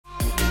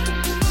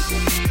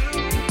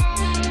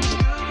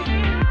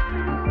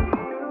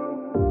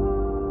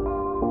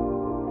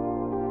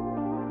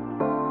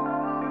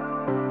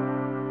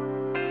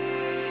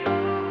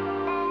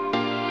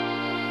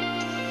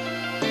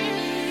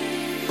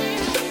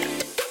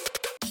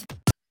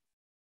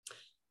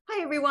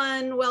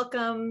everyone.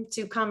 Welcome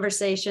to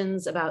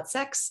Conversations about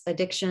Sex,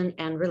 Addiction,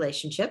 and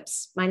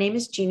Relationships. My name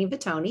is Jeannie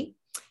Vittoni,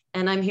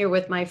 and I'm here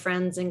with my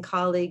friends and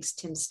colleagues,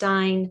 Tim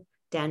Stein,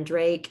 Dan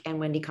Drake, and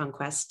Wendy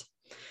Conquest.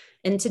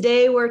 And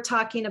today we're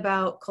talking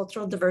about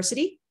cultural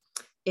diversity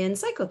in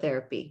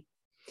psychotherapy.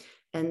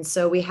 And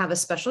so we have a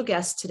special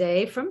guest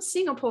today from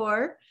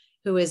Singapore,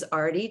 who is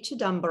Arti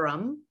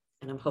Chidambaram,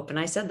 and I'm hoping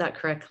I said that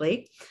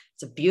correctly.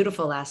 It's a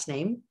beautiful last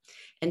name.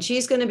 And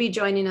she's going to be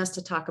joining us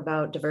to talk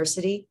about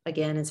diversity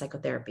again in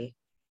psychotherapy.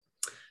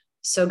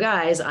 So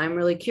guys, I'm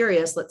really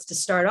curious. Let's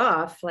just start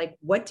off. Like,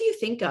 what do you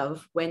think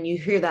of when you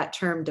hear that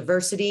term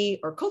diversity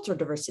or cultural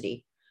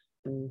diversity?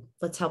 And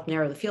let's help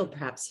narrow the field,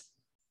 perhaps.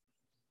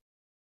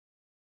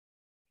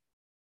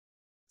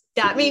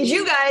 That means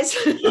you guys.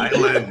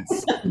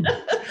 Silence.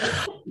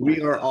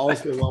 We are all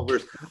so well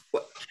versed.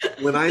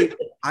 When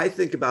I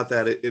think about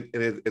that, it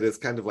is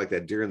kind of like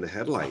that deer in the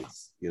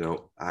headlights. You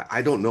know,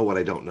 I don't know what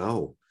I don't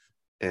know.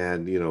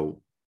 And, you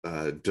know,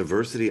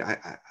 diversity,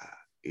 I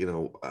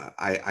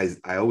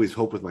always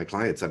hope with my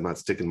clients, I'm not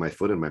sticking my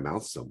foot in my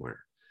mouth somewhere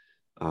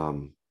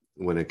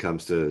when it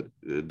comes to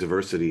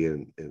diversity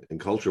in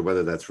culture,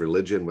 whether that's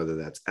religion, whether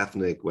that's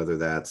ethnic, whether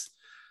that's,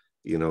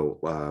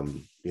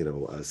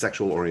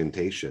 sexual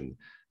orientation.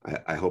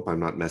 I hope I'm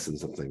not messing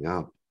something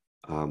up.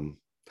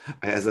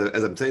 As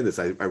I'm saying this,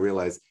 I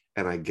realize,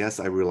 and I guess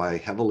I rely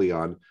heavily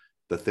on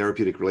the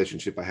therapeutic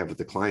relationship I have with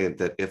the client,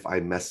 that if I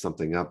mess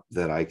something up,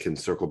 that I can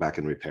circle back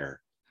and repair.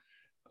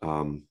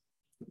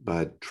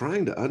 But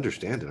trying to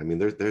understand it, I mean,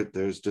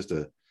 there's just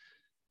a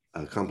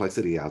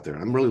complexity out there.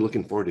 I'm really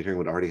looking forward to hearing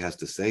what Arti has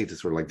to say to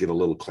sort of like give a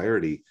little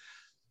clarity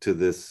to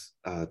this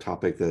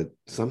topic that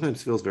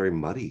sometimes feels very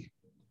muddy.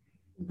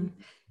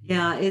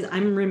 Yeah,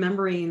 I'm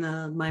remembering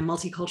my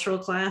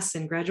multicultural class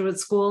in graduate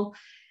school.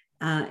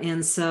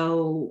 And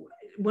so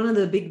one of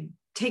the big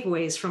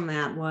takeaways from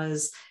that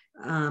was,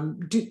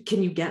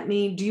 can you get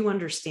me? Do you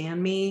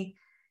understand me?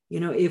 You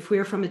know, if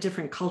we're from a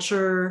different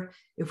culture,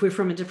 if we're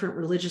from a different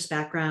religious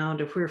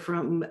background, if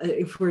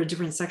we're a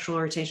different sexual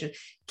orientation,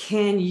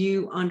 can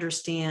you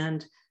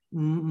understand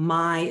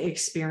my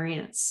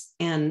experience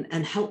and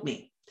help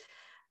me?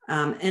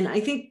 And I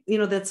think, you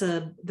know, that's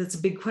a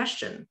big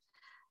question.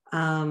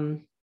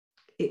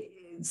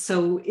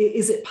 So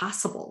is it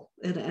possible?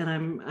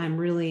 And I'm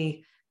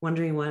really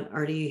wondering what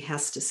Arti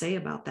has to say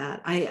about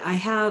that. I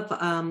have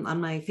on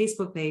my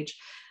Facebook page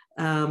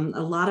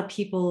a lot of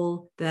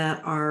people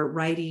that are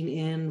writing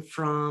in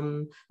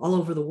from all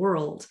over the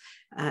world,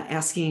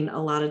 asking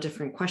a lot of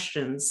different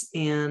questions.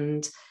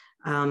 And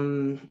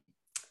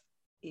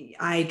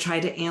I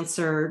try to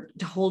answer,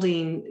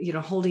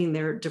 holding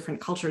their different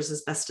cultures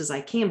as best as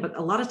I can. But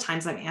a lot of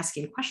times I'm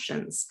asking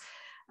questions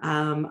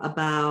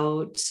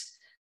about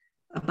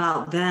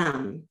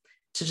them,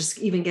 to just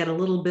even get a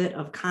little bit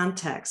of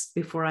context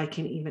before I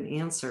can even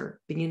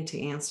begin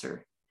to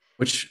answer.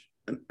 Which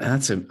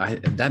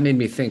that made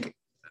me think,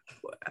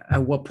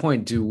 at what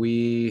point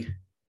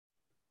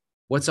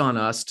what's on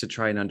us to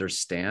try and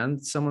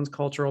understand someone's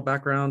cultural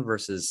background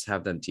versus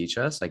have them teach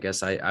us? I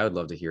guess I would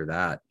love to hear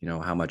that, you know,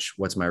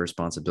 what's my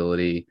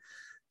responsibility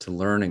to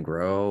learn and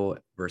grow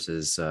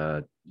versus,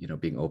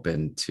 being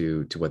open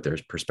to what their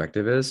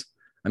perspective is.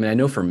 I mean, I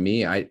know for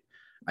me, I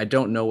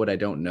don't know what I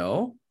don't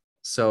know.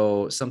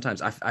 So sometimes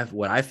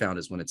what I found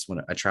is when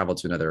I travel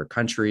to another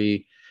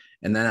country,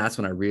 and then that's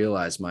when I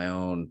realize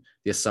the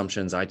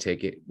assumptions I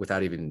take it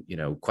without even,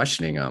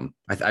 questioning them.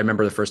 I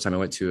remember the first time I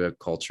went to a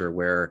culture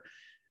where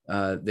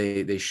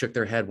they shook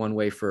their head one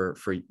way for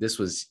this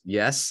was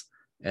yes.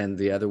 And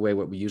the other way,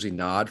 what we usually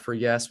nod for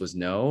yes, was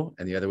no.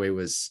 And the other way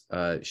was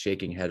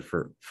shaking head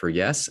for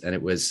yes. And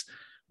it was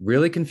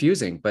really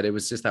confusing, but it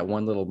was just that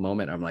one little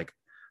moment. I'm like,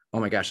 oh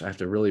my gosh, I have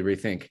to really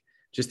rethink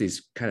just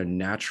these kind of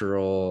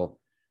natural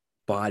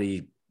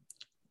body,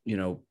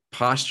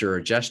 posture or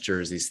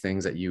gestures, these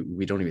things that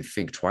we don't even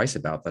think twice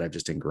about, that I've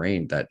just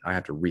ingrained, that I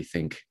have to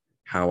rethink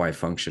how I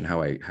function,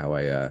 how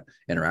I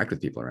interact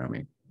with people around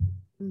me.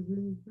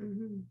 Mm-hmm,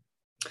 mm-hmm.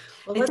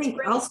 Well, I think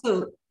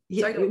also,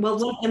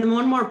 and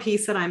one more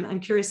piece that I'm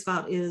curious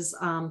about is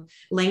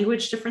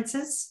language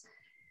differences.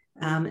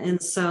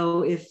 And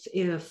so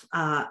if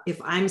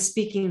I'm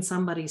speaking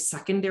somebody's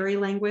secondary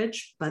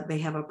language, but they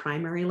have a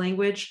primary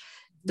language,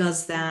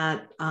 does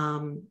that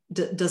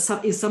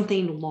is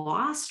something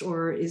lost,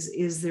 or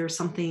is there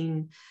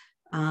something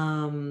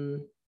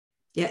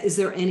is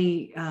there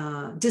any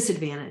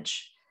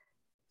disadvantage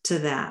to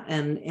that,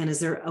 and is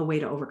there a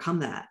way to overcome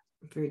that?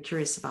 I'm very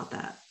curious about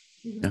that.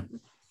 Yeah.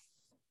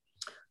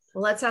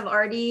 Well, let's have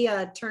Arti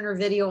turn her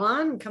video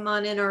on, come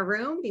on in our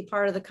room, be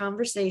part of the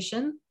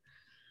conversation.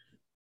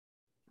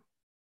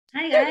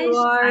 Hi guys.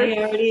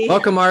 Hi, Arti.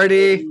 Welcome,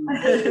 Arti.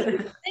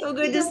 So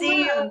good to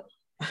see you.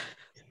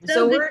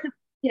 So we're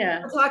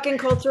Yeah. We're talking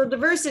cultural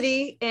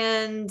diversity,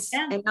 and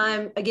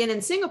I'm again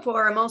in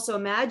Singapore. I'm also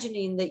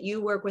imagining that you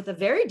work with a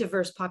very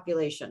diverse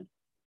population.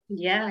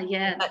 Yeah.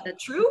 Is that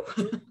true?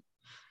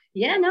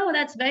 Yeah, no,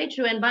 that's very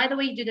true. And by the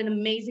way, you did an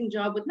amazing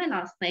job with my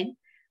last name.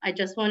 I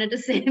just wanted to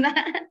say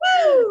that.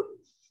 Woo!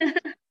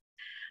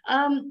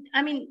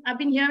 I mean, I've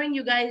been hearing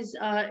you guys,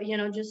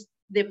 just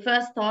the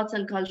first thoughts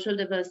on cultural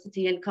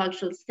diversity and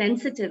cultural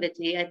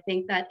sensitivity. I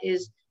think that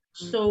is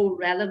so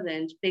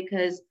relevant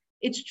because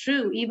it's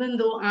true. Even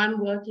though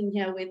I'm working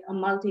here with a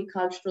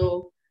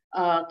multicultural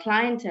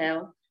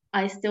clientele,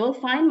 I still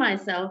find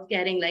myself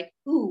getting like,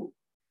 ooh,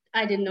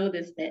 I didn't know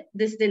this bit.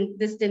 This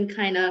didn't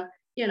kind of,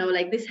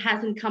 like this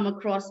hasn't come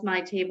across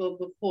my table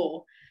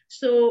before.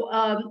 So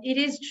it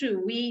is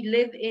true. We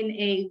live in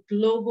a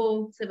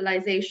global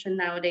civilization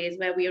nowadays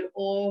where we are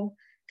all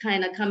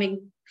kind of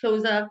coming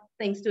closer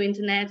thanks to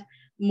internet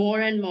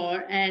more and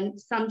more. And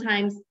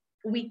sometimes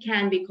we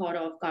can be caught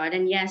off guard.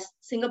 And yes,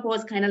 Singapore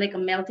is kind of like a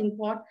melting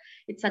pot.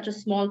 It's such a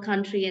small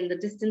country and the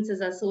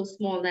distances are so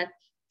small that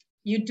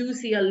you do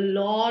see a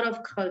lot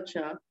of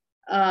culture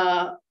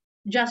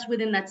just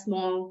within that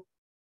small,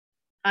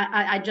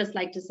 I just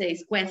like to say,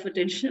 square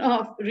footage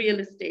of real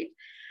estate.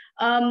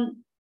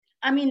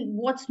 I mean,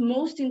 what's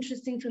most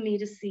interesting for me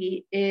to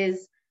see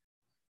is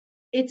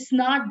it's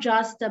not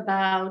just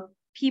about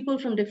people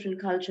from different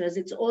cultures.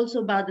 It's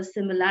also about the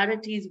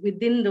similarities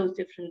within those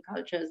different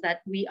cultures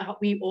that we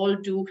all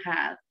do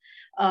have.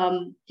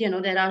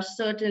 There are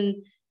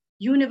certain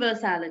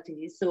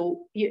universalities.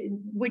 So,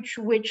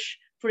 which,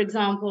 for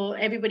example,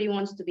 everybody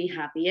wants to be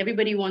happy.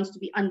 Everybody wants to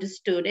be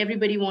understood.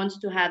 Everybody wants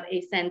to have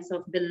a sense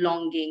of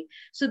belonging.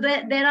 So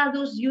there are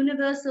those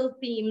universal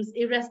themes,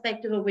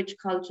 irrespective of which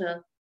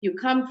culture you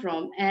come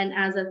from. And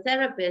as a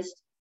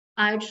therapist,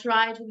 I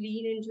try to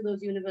lean into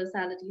those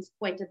universalities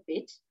quite a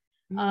bit,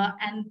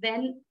 and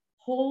then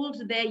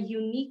hold their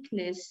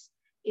uniqueness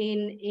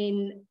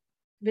in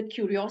with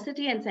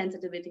curiosity and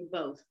sensitivity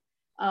both.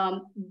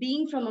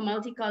 Being from a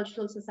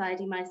multicultural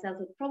society myself,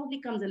 it probably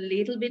comes a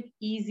little bit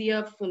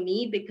easier for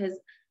me because,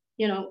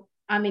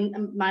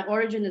 my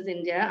origin is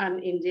India, I'm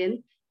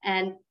Indian,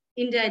 and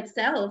India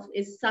itself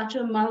is such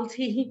a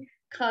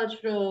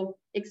multicultural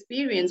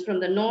experience from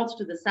the north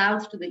to the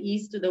south to the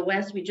east to the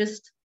west. We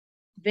just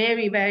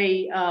very,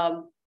 very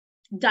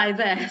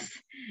diverse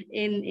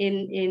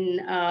in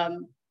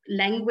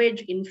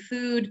language, in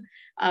food.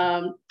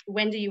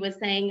 Wendy, you were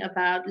saying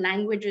about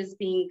languages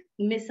being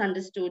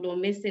misunderstood or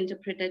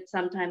misinterpreted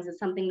sometimes as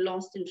something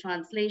lost in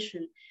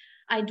translation.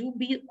 I do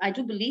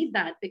believe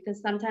that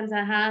because sometimes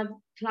I have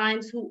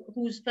clients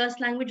whose first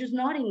language is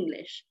not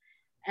English,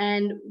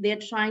 and they're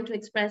trying to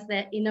express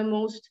their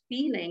innermost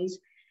feelings,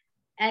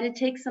 and it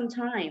takes some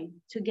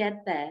time to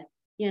get there.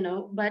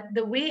 But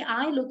the way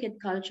I look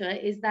at culture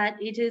is that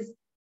it is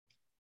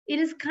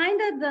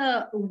kind of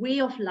the way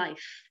of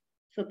life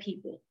for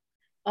people,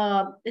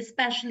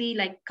 especially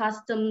like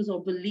customs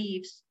or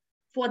beliefs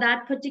for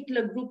that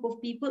particular group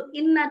of people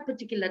in that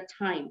particular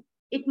time.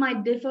 It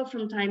might differ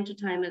from time to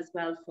time as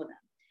well for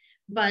them,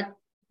 but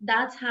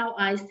that's how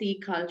I see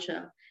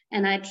culture.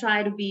 And I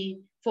try to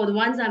be, for the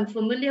ones I'm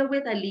familiar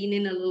with, I lean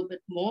in a little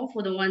bit more.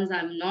 For the ones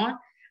I'm not,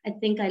 I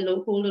think I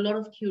hold a lot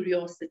of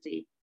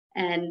curiosity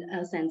and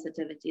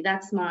sensitivity.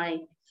 That's my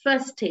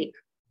first take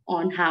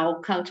on how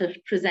culture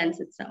presents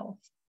itself.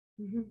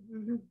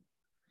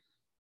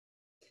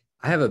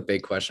 I have a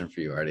big question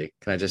for you, Arti.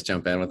 Can I just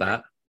jump in with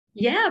that?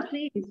 Yeah,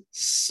 please.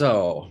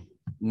 So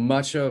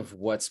much of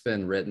what's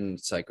been written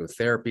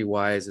psychotherapy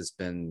wise has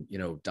been,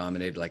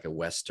 dominated like a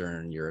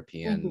Western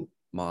European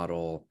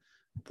model,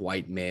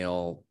 white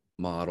male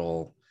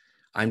model.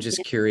 I'm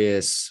just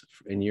curious,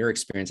 in your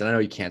experience, and I know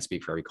you can't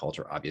speak for every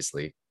culture,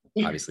 obviously,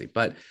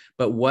 but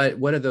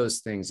what are those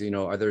things,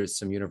 are there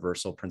some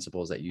universal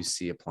principles that you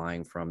see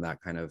applying from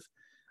that kind of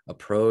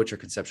approach or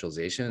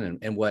conceptualization,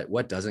 and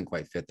what doesn't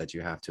quite fit that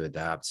you have to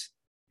adapt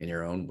in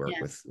your own work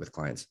with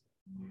clients?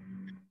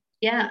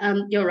 Yeah,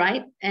 you're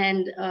right.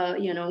 And,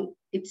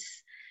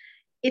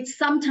 it's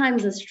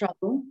sometimes a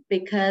struggle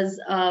because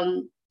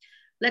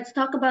let's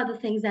talk about the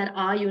things that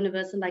are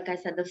universal. Like I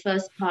said, the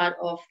first part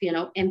of,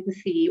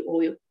 empathy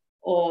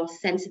or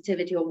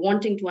sensitivity or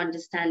wanting to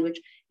understand, which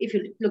if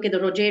you look at the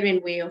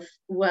Rogerian way of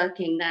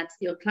working, that's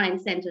your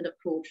client-centered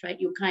approach, right?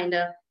 You kind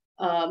of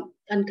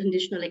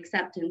unconditional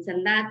acceptance.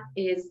 And that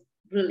is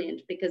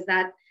brilliant because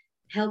that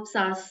helps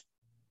us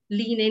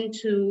lean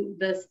into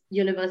this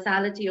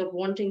universality of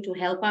wanting to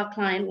help our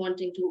client,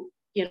 wanting to,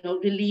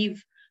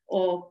 relieve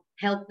or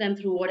help them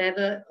through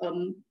whatever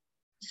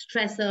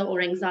stressor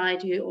or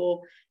anxiety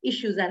or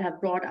issues that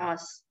have brought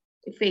us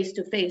face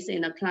to face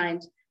in a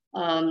client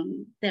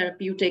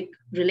therapeutic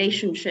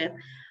relationship.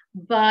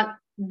 But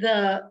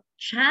the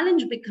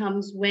challenge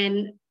becomes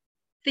when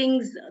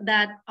things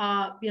that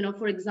are,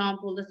 for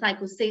example, the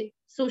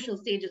psychosocial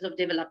stages of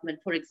development,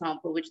 for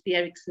example, which the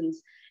Erik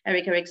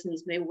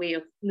Erikson's way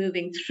of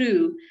moving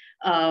through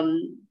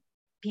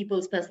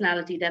people's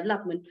personality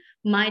development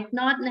might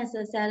not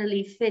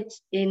necessarily fit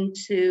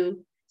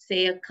into,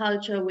 say, a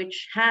culture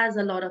which has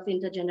a lot of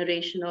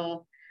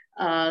intergenerational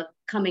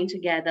coming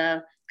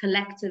together,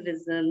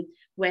 collectivism,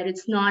 where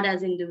it's not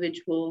as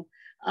individual,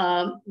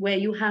 where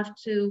you have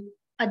to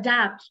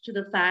adapt to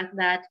the fact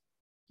that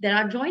there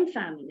are joint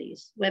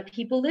families where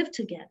people live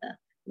together,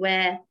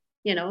 where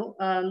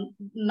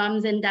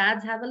mums and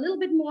dads have a little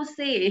bit more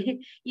say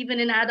even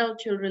in adult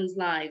children's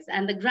lives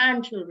and the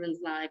grandchildren's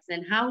lives,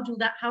 and how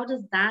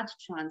does that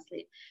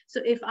translate?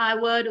 So if I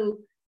were to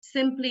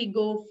simply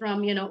go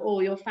from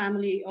your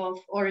family of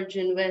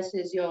origin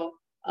versus your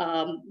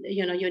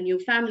your new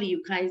family,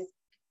 you guys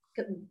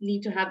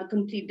need to have a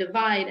complete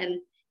divide and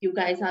you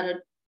guys are a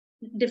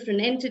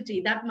different entity,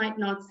 that might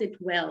not sit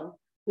well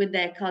with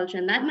their culture,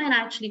 and that might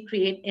actually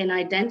create an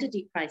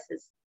identity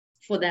crisis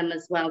for them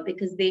as well,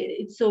 because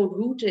it's so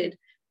rooted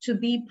to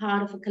be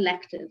part of a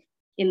collective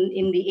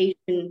in the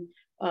Asian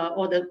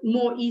or the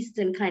more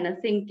Eastern kind of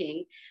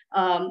thinking.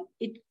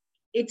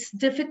 It's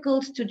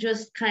difficult to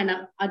just kind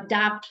of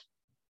adapt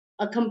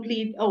a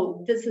complete,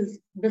 this is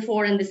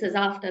before and this is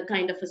after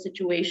kind of a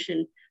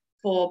situation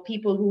for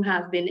people who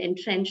have been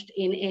entrenched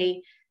in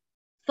a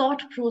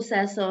thought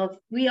process of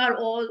we are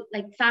all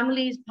like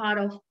families, part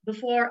of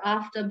before,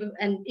 after,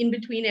 and in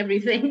between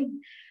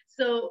everything.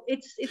 So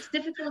it's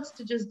difficult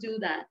to just do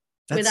that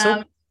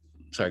without.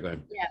 Sorry, go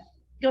ahead. Yeah,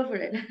 go for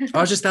it.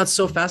 That's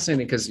so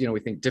fascinating because, we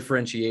think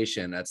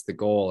differentiation, that's the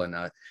goal, and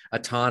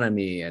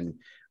autonomy, and,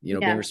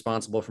 being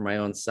responsible for my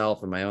own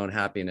self and my own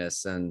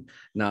happiness, and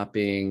not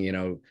being,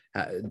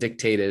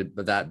 dictated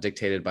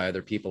by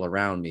other people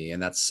around me.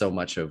 And that's so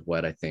much of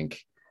what I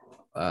think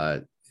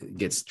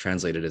gets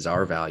translated as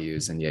our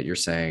values. And yet you're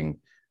saying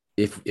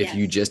if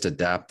you just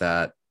adapt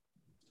that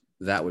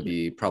would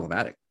be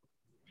problematic.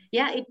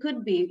 Yeah, it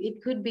could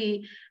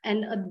be.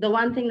 And the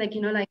one thing,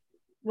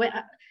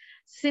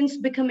 since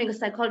becoming a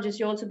psychologist,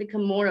 you also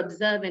become more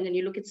observant and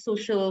you look at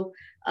social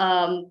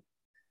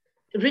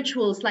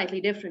rituals slightly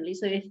differently.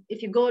 So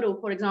if you go to,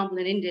 for example,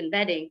 an Indian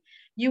wedding,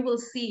 you will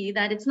see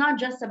that it's not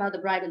just about the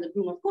bride and the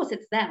groom. Of course,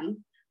 it's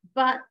them,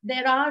 but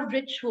there are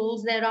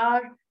rituals, there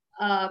are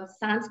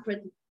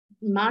Sanskrit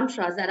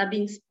mantras that are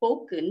being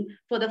spoken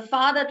for the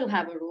father to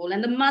have a role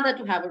and the mother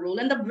to have a role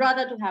and the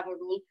brother to have a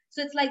role.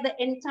 So it's like the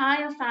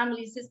entire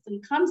family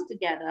system comes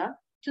together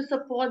to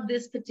support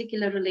this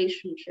particular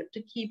relationship,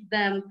 to keep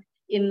them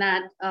in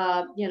that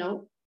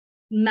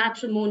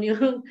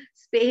matrimonial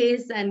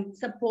space and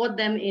support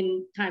them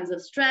in times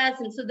of stress.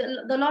 And so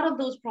a lot of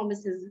those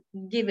promises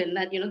given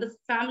that the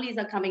families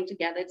are coming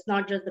together. It's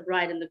not just the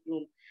bride and the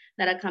groom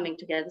that are coming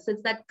together. So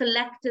it's that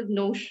collective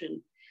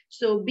notion.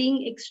 So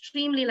being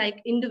extremely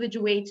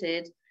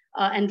individuated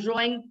and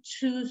drawing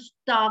too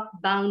stark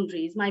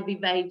boundaries might be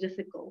very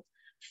difficult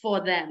for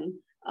them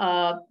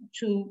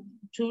to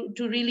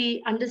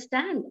really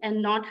understand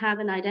and not have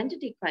an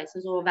identity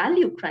crisis or a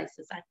value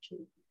crisis,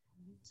 actually.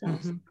 So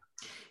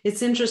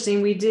it's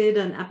interesting. We did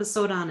an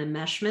episode on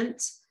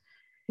enmeshment.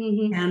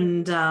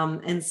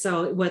 And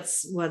so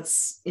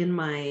what's in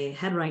my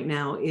head right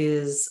now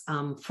is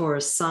for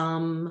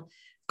some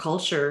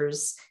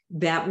cultures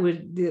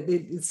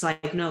it's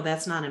like, no,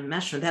 that's not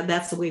enmeshment.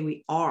 That's the way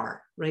we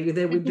are, right?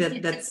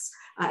 That's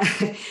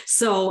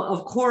so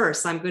of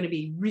course I'm going to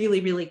be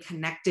really, really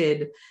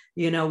connected,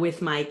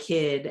 with my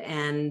kid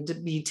and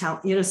be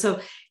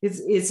so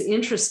it's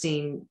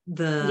interesting.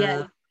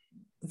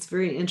 It's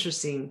very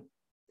interesting.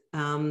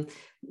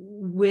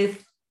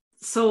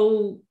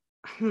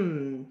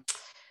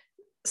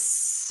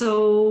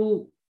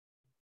 So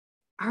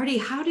Artie,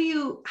 how do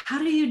you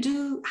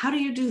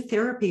do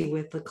therapy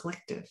with the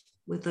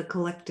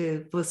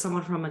collective, with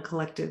someone from a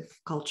collective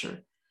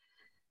culture?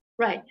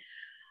 Right.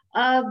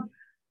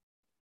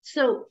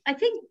 So I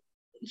think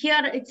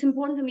here it's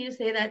important for me to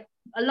say that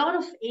a lot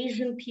of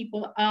Asian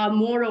people are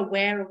more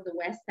aware of the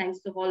West thanks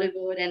to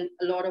Hollywood and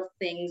a lot of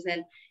things.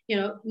 And,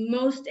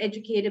 most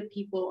educated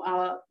people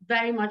are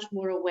very much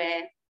more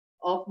aware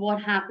of what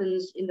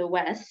happens in the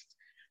West.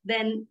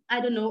 Then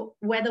I don't know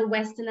whether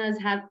Westerners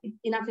have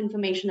enough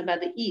information about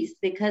the East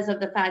because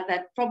of the fact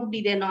that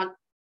probably they're not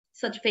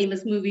such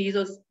famous movies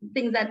or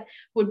things that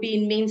would be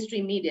in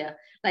mainstream media.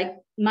 Like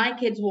my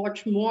kids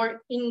watch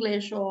more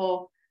English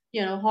or,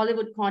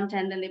 Hollywood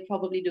content than they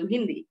probably do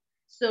Hindi.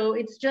 So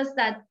it's just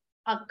that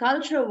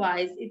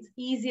culture-wise, it's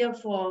easier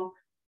for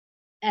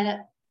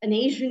an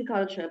Asian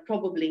culture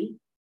probably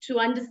to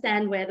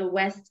understand where the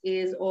West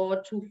is,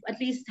 or to at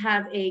least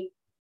have a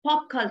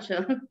pop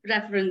culture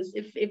reference,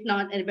 if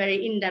not a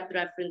very in-depth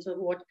reference of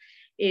what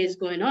is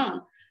going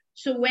on.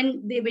 So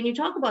when you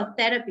talk about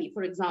therapy,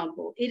 for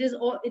example,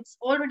 it's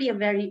already a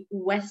very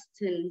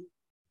Western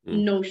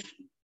notion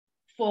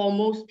for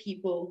most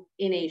people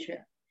in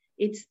Asia.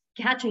 It's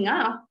catching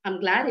up.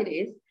 I'm glad it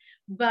is,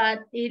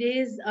 but it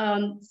is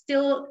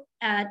still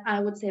at,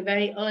 I would say,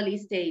 very early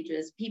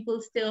stages.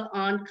 People still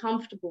aren't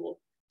comfortable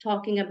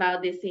talking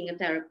about this, seeing a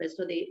therapist,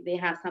 so they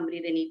have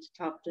somebody they need to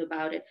talk to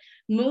about it.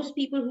 Most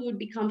people who would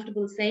be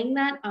comfortable saying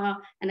that are,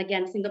 and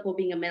again, Singapore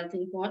being a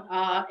melting pot,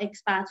 are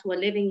expats who are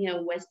living here,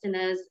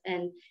 Westerners,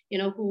 and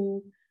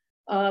who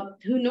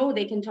know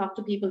they can talk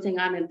to people saying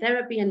I'm in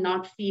therapy and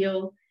not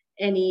feel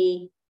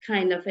any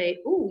kind of a,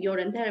 oh, you're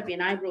in therapy,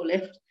 an eyebrow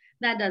lift.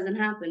 That doesn't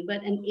happen.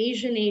 But an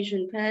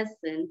Asian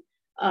person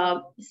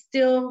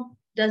still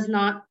does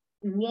not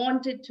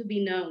want it to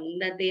be known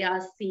that they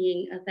are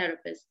seeing a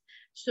therapist.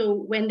 So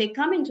when they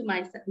come into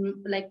my,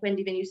 like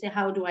Wendy, when you say,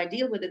 how do I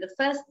deal with it? The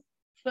first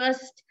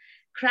first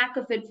crack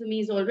of it for me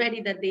is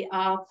already that they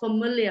are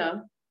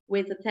familiar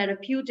with a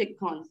therapeutic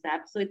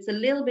concept. So it's a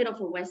little bit of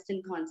a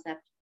Western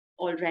concept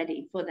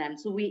already for them.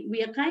 So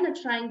we are kind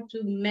of trying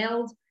to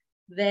meld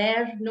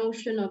their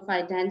notion of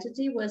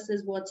identity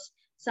versus what's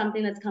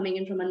something that's coming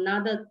in from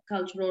another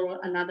cultural or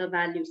another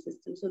value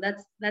system. So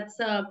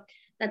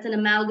that's an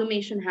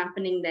amalgamation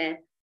happening there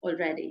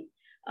already.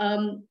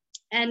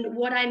 And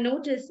what I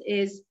notice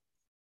is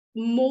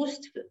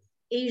most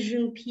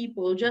Asian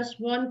people just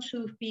want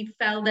to be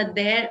felt that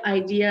their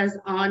ideas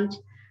aren't,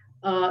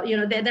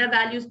 their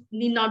values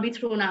need not be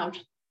thrown out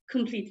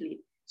completely.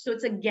 So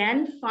it's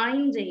again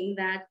finding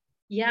that,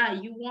 yeah,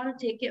 you want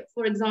to take it,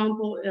 for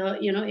example,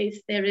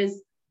 if there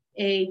is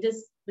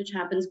which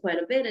happens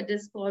quite a bit, a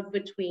discord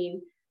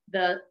between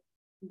the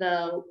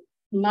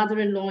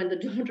mother-in-law and the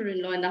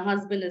daughter-in-law, and the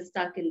husband is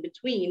stuck in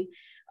between,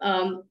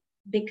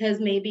 because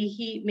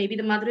maybe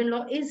the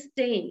mother-in-law is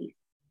staying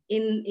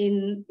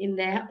in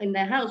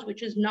their house,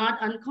 which is not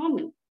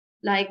uncommon.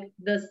 Like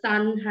the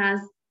son has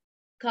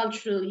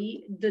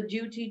culturally the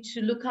duty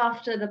to look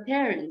after the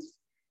parents.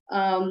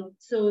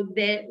 So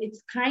there,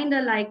 it's kind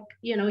of like,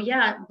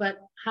 but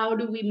how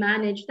do we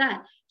manage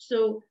that?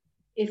 So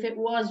if it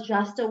was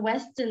just a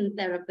Western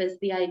therapist,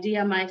 the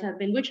idea might have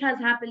been, which has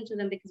happened to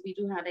them because we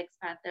do have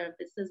expat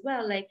therapists as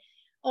well, like,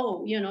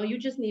 oh, you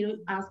just need to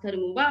ask her to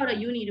move out, or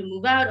you need to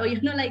move out, or,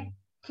 like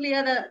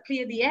clear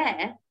the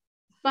air.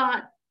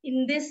 But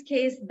in this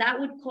case, that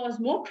would cause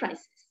more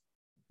crisis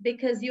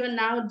because you're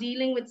now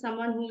dealing with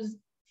someone who's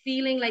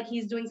feeling like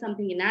he's doing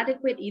something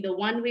inadequate, either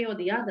one way or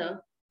the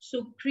other.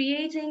 So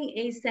creating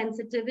a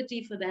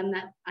sensitivity for them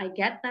that I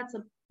get that's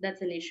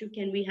an issue.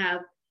 Can we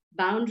have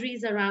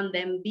boundaries around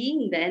them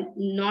being there,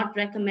 not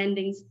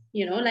recommending,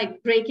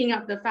 like breaking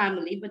up the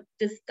family, but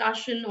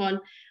discussion on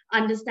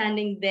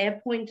understanding their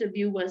point of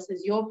view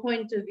versus your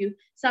point of view,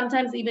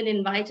 sometimes even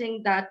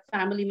inviting that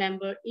family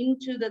member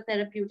into the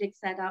therapeutic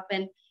setup.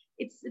 And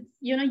it's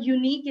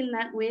unique in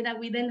that way that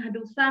we then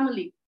do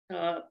family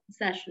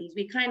sessions.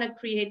 We kind of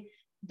create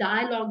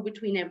dialogue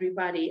between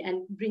everybody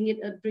and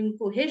bring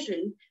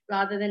cohesion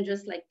rather than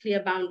just like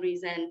clear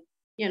boundaries. And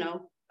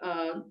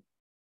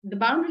the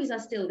boundaries are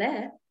still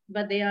there,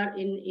 but they are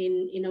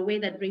in a way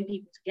that bring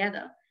people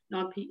together,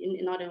 not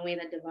in a way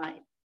that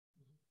divide.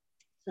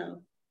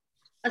 So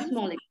a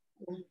small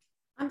example.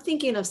 I'm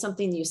thinking of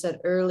something you said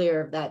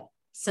earlier, that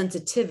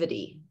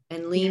sensitivity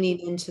and leaning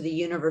into the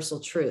universal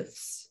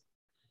truths.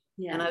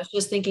 Yeah. And I was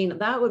just thinking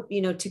that would,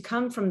 to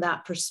come from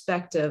that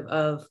perspective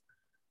of,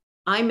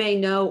 I may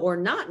know or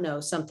not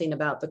know something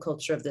about the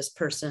culture of this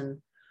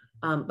person,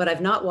 but I've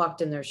not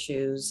walked in their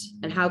shoes.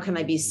 And how can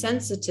I be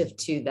sensitive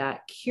to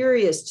that,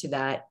 curious to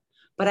that?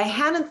 But I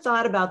hadn't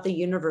thought about the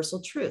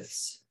universal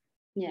truths.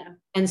 Yeah.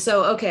 And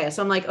so,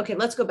 so I'm like, okay,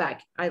 let's go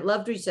back. I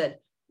loved what you said,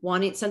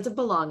 wanting sense of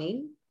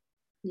belonging.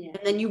 Yeah. And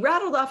then you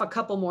rattled off a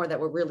couple more that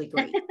were really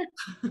great.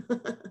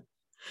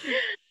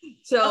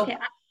 So okay.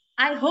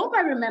 I hope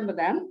I remember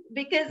them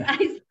because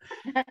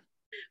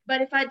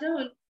but if I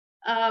don't,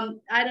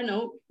 I don't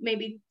know,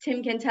 maybe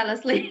Tim can tell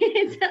us later.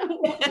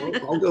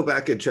 I'll go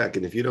back and check.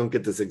 And if you don't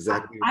get this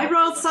exactly I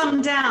wrote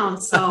some down.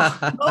 So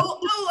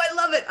I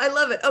love it. I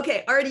love it.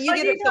 Okay. Already you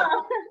get it. So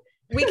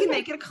we can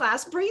make it a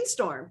class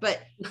brainstorm,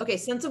 but okay.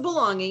 Sense of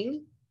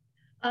belonging.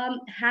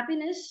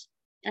 Happiness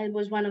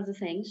was one of the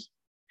things.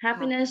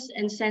 Happiness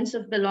and sense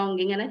of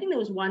belonging. And I think there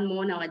was one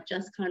more now. I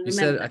just can't remember. You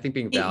said, I think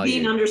being valued.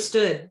 Being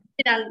understood.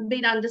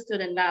 Being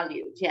understood and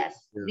valued.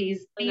 Yes. Yeah.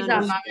 These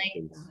are my,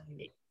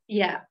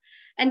 yeah.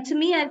 And to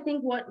me, I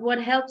think what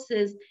helps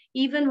is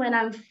even when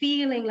I'm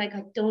feeling like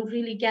I don't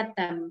really get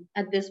them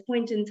at this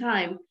point in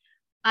time,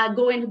 I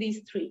go into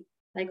these three.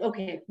 Like,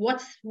 okay,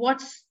 what's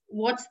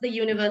the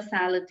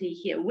universality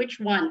here? Which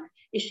one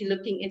is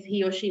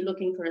he or she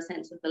looking for a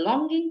sense of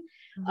belonging?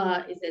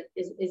 Mm-hmm.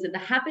 Is it the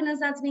happiness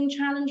that's being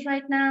challenged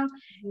right now?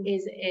 Mm-hmm.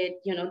 Is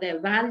it, their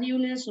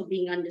valueness or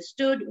being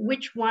understood?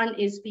 Which one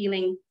is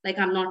feeling like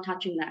I'm not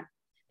touching that?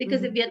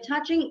 Because if we are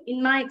touching,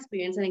 in my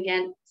experience, and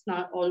again,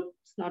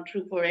 it's not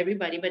true for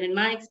everybody, but in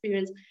my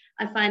experience,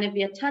 I find if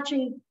we are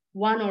touching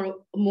one or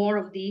more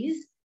of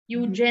these,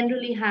 you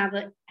generally have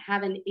an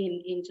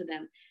into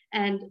them.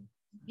 And,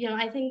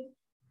 I think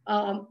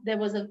there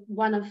was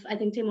I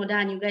think Tim or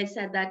Dan, you guys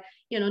said that,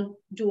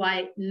 do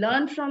I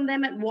learn from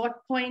them? At what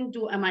point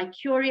am I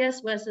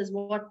curious versus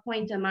what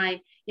point am I,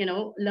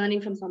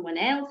 learning from someone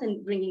else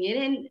and bringing it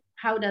in?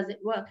 How does it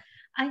work?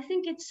 I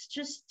think it's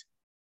just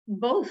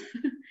both.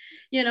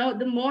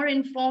 The more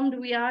informed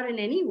we are in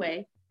any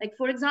way, like,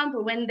 for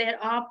example, when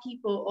there are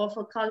people of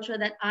a culture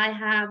that I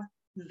have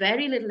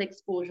very little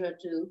exposure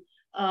to,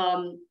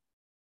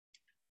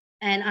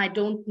 and I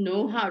don't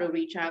know how to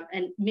reach out,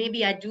 and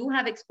maybe I do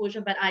have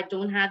exposure, but I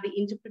don't have the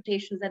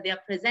interpretations that they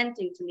are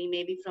presenting to me,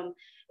 maybe from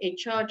a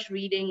church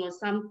reading or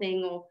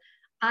something, or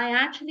I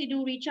actually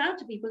do reach out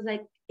to people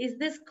like, is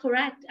this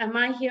correct? Am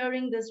I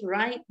hearing this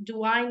right?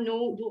 Do I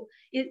know,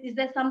 is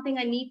there something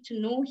I need to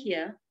know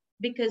here?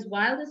 Because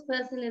while this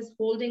person is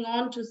holding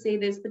on to, say,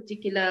 this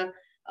particular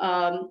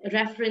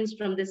reference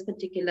from this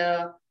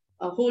particular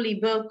holy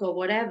book or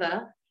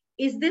whatever,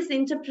 is this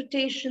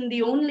interpretation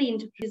the only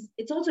interpretation?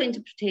 It's also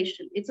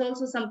interpretation. It's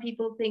also, some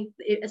people think,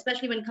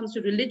 especially when it comes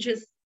to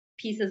religious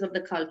pieces of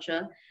the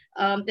culture,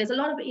 there's a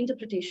lot of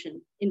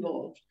interpretation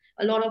involved.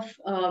 A lot of,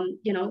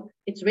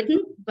 it's written,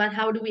 but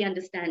how do we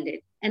understand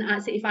it? And I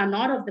say, if I'm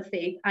not of the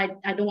faith, I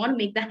don't want to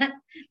make that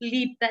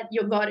leap that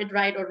you got it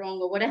right or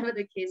wrong, or whatever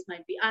the case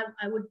might be.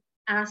 I would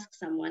ask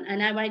someone,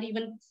 and I might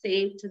even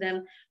say to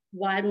them,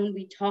 why don't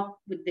we talk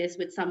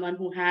with someone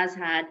who has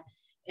had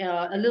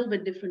a little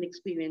bit different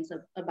experience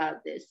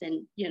about this,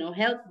 and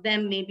help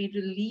them maybe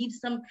relieve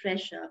some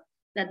pressure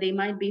that they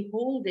might be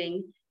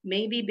holding,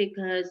 maybe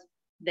because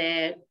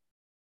their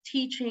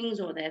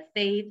teachings or their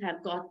faith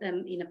have got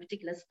them in a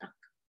particular stuck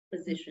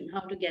position.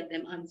 How to get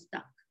them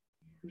unstuck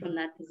from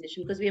that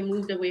position, because we have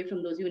moved away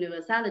from those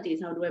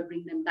universalities. How do I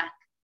bring them back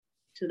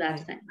to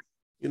that sense?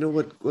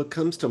 What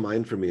comes to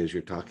mind for me as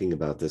you're talking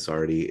about this,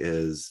 Arti,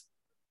 is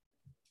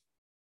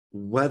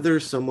whether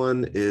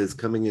someone is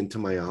coming into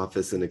my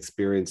office and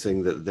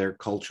experiencing that their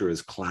culture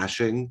is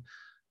clashing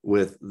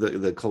with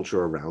the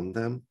culture around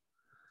them,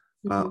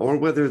 or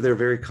whether they're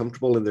very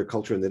comfortable in their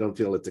culture and they don't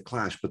feel it's a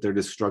clash, but they're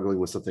just struggling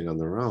with something on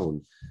their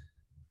own,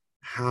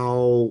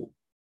 how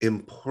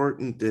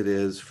important it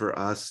is for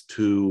us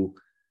to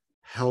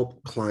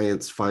help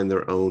clients find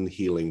their own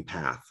healing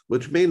path,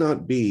 which may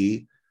not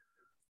be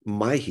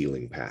my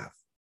healing path.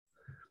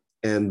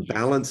 And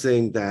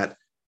balancing that,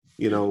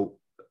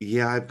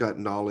 yeah, I've got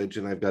knowledge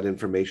and I've got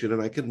information,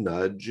 and I can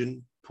nudge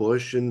and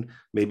push and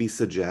maybe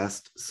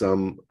suggest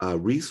some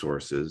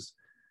resources,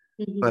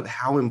 but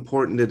how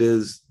important it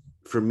is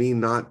for me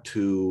not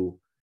to,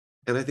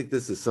 and I think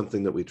this is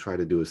something that we try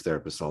to do as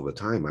therapists all the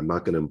time. I'm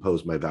not going to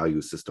impose my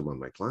value system on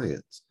my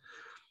clients,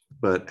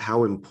 but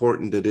how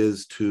important it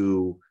is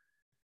to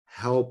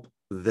help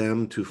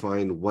them to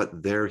find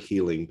what their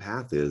healing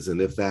path is.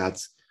 And if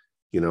that's,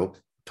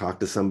 talk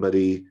to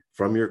somebody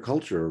from your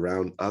culture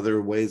around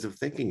other ways of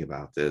thinking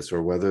about this,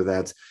 or whether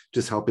that's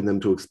just helping them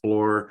to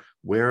explore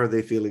where are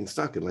they feeling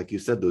stuck. And like you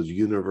said, those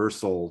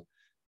universal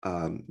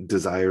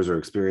desires or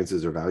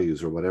experiences or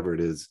values or whatever it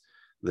is,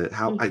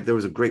 that there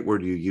was a great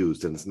word you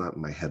used and it's not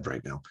in my head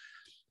right now,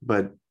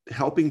 but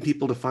helping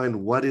people to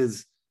find what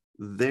is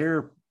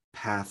their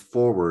path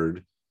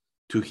forward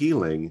to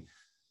healing,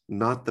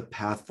 not the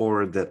path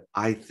forward that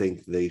I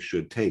think they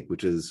should take,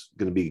 which is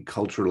going to be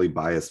culturally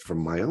biased from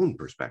my own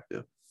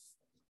perspective.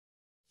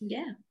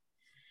 Yeah,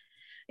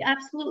 you're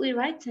absolutely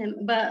right,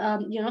 Tim. But,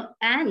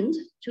 and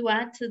to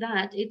add to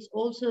that, it's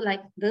also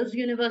like those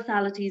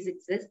universalities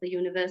exist, the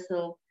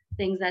universal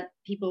things that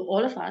people,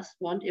 all of us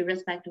want,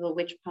 irrespective of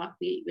which part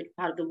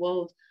of the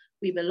world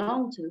we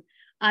belong to.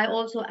 I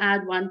also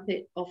add one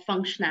bit of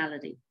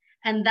functionality,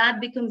 and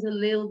that becomes a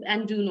little,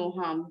 and do no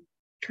harm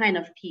kind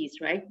of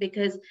piece, right?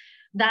 Because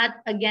that,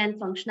 again,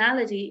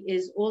 functionality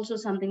is also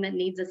something that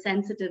needs a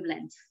sensitive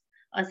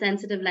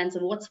lens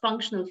of what's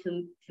functional for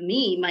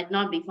me might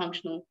not be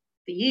functional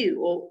for you,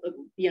 or,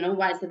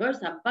 vice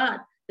versa. But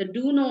the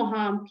do no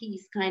harm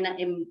piece kind of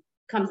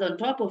comes on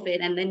top of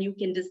it. And then you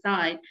can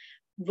decide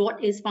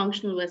what is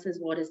functional versus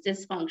what is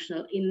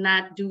dysfunctional in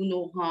that do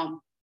no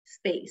harm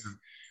space.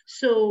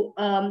 So,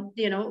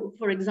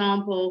 for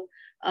example,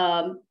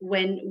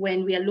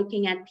 when we are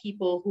looking at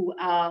people who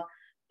are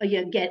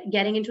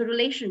getting into a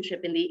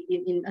relationship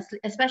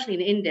especially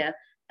in India.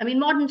 I mean,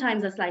 modern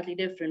times are slightly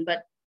different,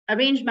 but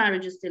arranged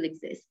marriages still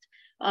exist.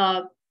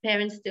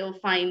 Parents still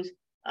find,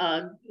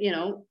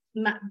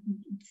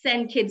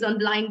 send kids on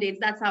blind dates.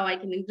 That's how I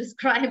can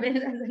describe it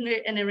as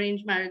an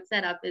arranged marriage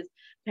setup. Is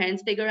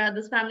parents figure out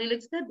this family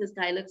looks good, this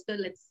guy looks good,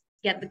 let's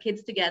get the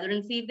kids together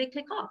and see if they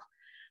click off.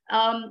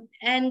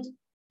 And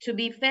to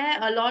be fair,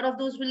 a lot of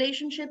those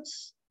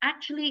relationships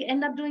actually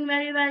end up doing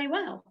very, very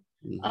well.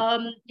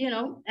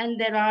 And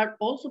there are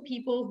also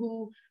people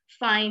who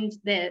find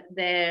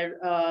their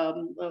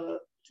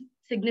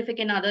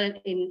significant other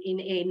in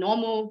a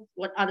normal,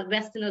 what other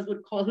Westerners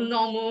would call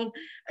normal,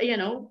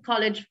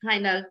 college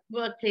kind of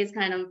workplace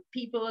kind of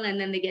people, and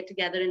then they get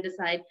together and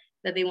decide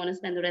that they want to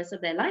spend the rest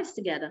of their lives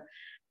together.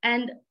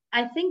 And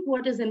I think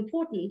what is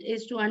important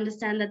is to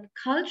understand that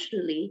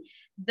culturally,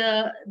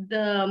 the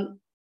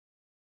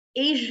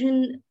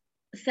Asian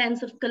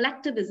sense of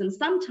collectivism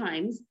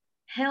sometimes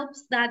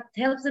helps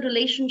the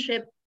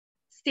relationship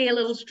stay a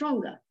little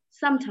stronger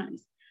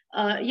sometimes,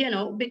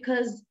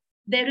 because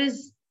there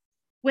is,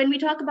 when we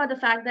talk about the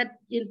fact that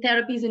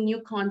therapy is a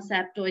new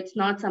concept or it's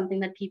not something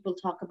that people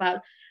talk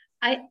about,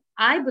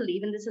 I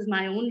believe, and this is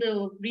my own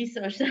little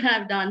research that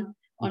I've done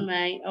on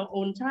my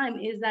own time,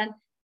 is that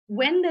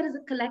when there is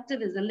a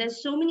collectivism,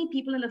 there's so many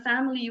people in the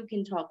family you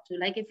can talk to.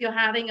 Like if you're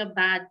having a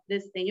bad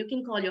this thing, you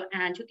can call your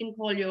aunt, you can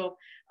call your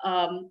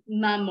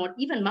mom, or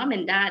even mom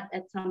and dad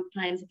at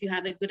sometimes if you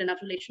have a good enough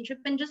relationship,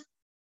 and just,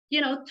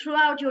 throw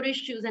out your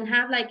issues and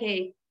have like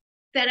a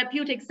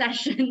therapeutic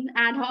session,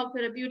 ad hoc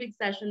therapeutic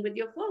session with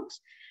your folks.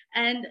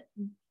 And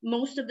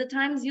most of the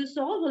times you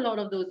solve a lot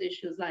of those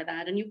issues like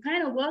that. And you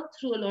kind of work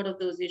through a lot of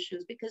those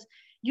issues because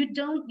you're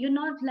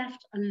not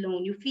left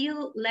alone. You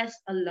feel less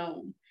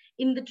alone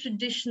in the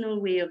traditional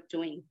way of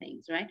doing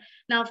things, right?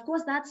 Now, of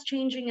course, that's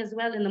changing as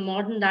well in the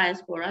modern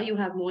diaspora. You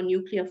have more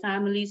nuclear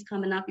families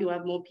coming up. You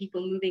have more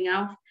people moving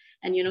out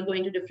and,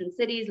 going to different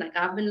cities. Like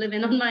I've been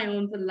living on my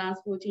own for the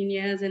last 14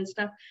 years and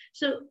stuff.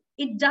 So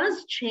it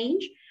does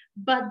change,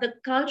 but the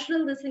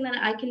cultural, this thing that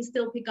I can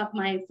still pick up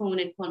my phone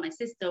and call my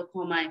sister,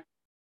 call my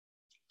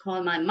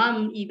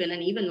mom even,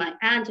 and even my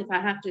aunt if I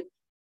have to,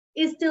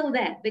 is still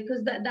there,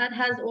 because that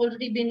has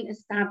already been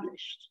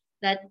established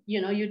that,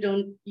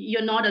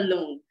 you're not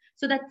alone.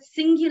 So that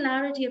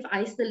singularity of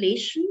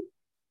isolation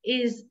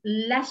is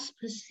less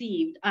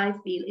perceived, I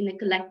feel, in a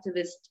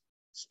collectivist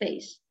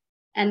space.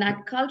 And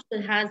that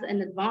culture has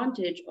an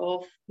advantage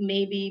of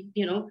maybe,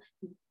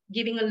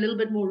 giving a little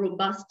bit more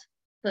robust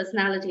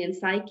personality and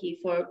psyche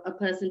for a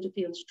person to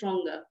feel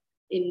stronger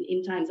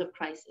in times of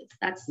crisis.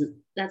 That's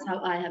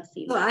how I have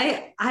seen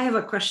it. I have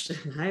a question.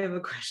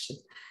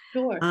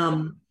 Sure.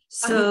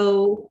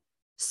 So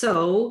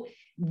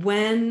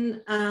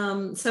when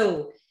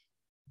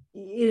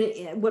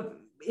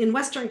in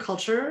Western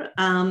culture,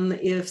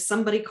 if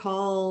somebody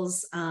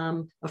calls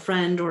a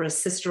friend or a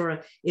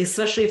sister,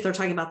 especially if they're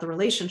talking about the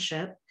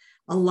relationship,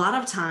 a lot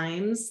of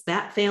times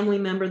that family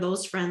member,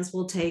 those friends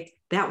will take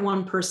that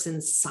one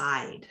person's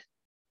side.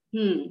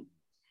 And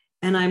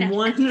I'm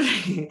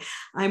wondering,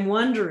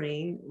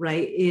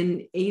 right,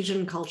 in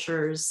Asian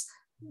cultures,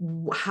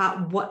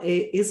 what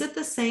is it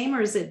the same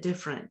or is it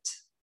different?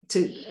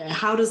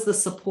 How does the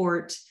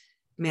support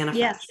manifest?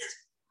 Yes.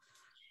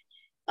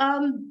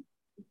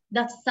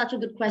 That's such a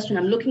good question.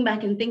 I'm looking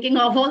back and thinking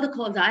of all the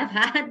calls I've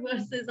had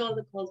versus all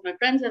the calls my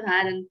friends have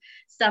had and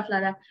stuff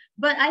like that.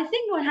 But I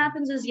think what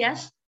happens is,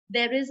 yes,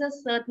 there is a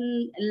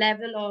certain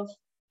level of,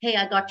 hey,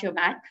 I got your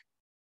back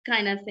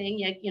kind of thing.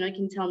 You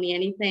can tell me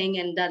anything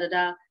and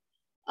da-da-da.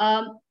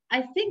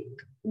 I think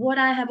what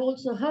I have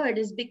also heard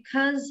is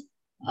because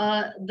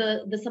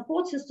the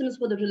support systems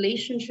for the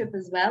relationship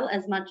as well,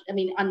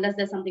 unless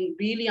there's something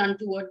really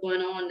untoward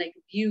going on, like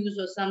abuse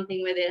or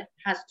something where there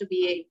has to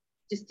be a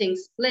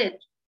distinct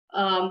split,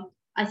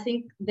 I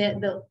think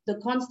the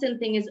constant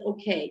thing is,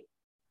 okay,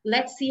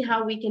 let's see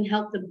how we can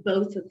help the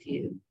both of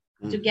you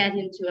to get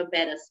into a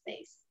better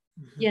space,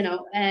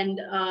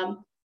 and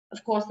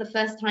of course, the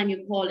first time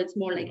you call, it's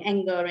more like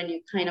anger and you're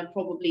kind of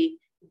probably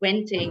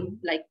venting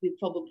like we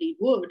probably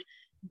would,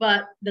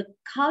 but the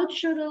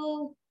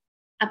cultural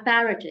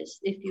apparatus,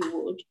 if you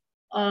would,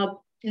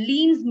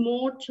 leans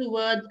more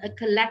towards a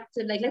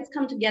collective, like, let's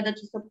come together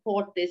to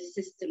support this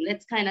system.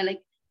 Let's kind of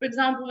like, for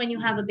example, when you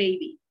have a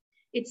baby,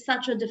 it's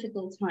such a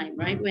difficult time,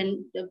 right?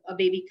 When a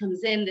baby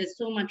comes in, there's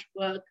so much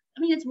work.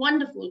 It's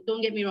wonderful.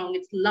 Don't get me wrong.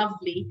 It's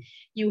lovely.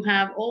 You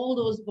have all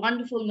those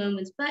wonderful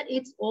moments, but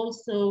it's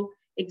also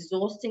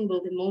exhausting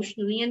both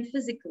emotionally and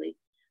physically.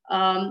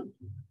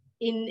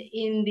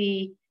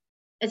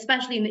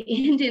 Especially in the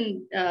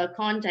Indian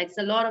context,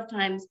 a lot of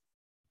times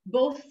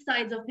both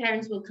sides of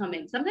parents will come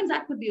in. Sometimes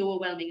that could be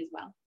overwhelming as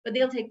well, but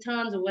they'll take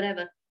turns or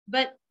whatever.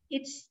 But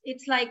it's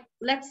like,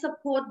 let's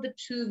support the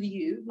two of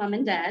you, mom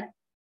and dad,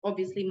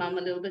 obviously mom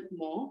a little bit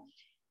more,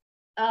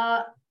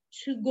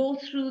 to go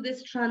through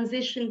this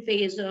transition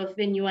phase of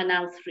when you are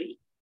now 3.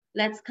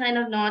 Let's kind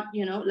of not,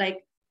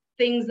 like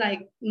things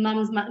like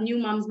new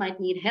moms might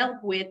need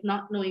help with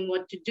not knowing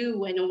what to do.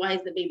 Why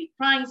is the baby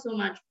crying so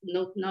much?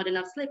 Not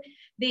enough sleep.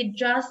 They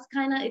just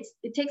kind of,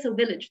 it takes a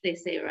village, they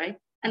say, right?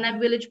 And that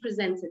village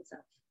presents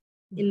itself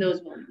in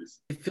those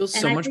moments. It feels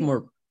so much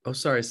more. Oh,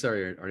 sorry,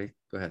 Arti.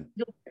 Go ahead.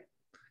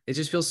 It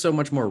just feels so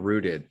much more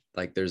rooted.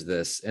 Like there's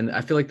this, and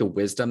I feel like the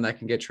wisdom that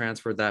can get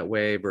transferred that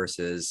way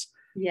versus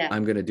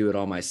I'm going to do it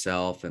all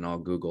myself and I'll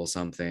Google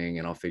something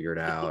and I'll figure it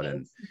out.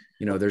 And,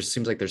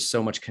 seems like there's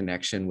so much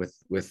connection with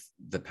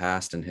the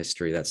past and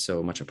history. That's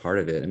so much a part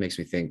of it. It makes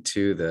me think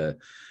too,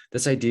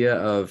 this idea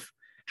of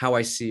how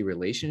I see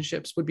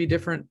relationships would be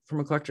different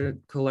from a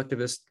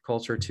collectivist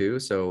culture too.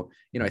 So,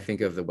 I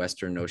think of the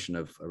Western notion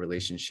of a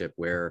relationship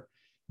where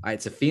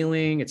it's a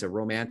feeling, it's a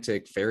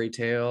romantic fairy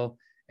tale.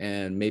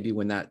 And maybe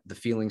when the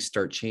feelings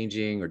start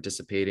changing or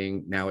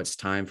dissipating, now it's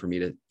time for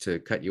me to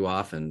cut you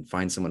off and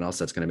find someone else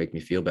that's going to make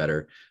me feel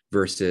better,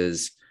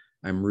 versus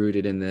I'm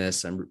rooted in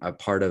this. I'm a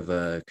part of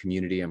a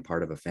community. I'm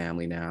part of a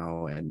family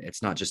now. And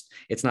it's not just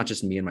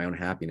me and my own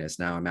happiness.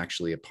 Now I'm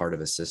actually a part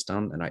of a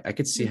system. And I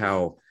could see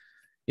how,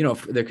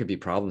 there could be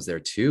problems there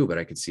too, but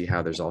I could see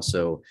how there's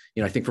also,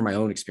 I think from my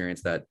own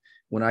experience that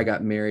when I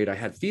got married, I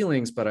had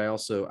feelings, but I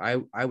also,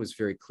 I was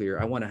very clear.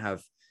 I want to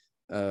have,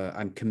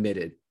 I'm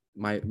committed.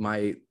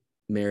 My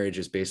marriage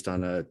is based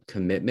on a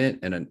commitment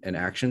and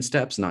action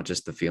steps, not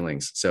just the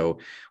feelings. So,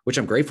 which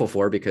I'm grateful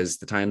for, because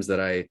the times that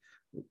I,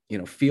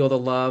 feel the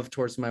love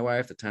towards my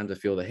wife, the times I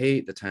feel the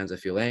hate, the times I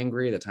feel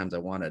angry, the times I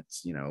want to,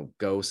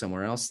 go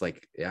somewhere else,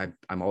 like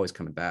I'm always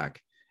coming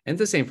back. And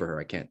the same for her.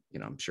 I can't,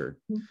 I'm sure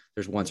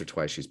there's once or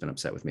twice she's been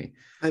upset with me.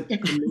 I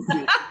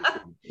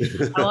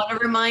want to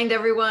remind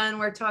everyone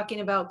we're talking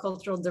about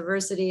cultural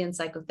diversity and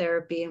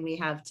psychotherapy, and we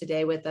have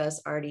today with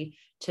us Arti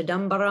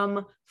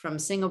Chidambaram from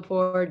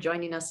Singapore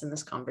joining us in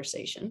this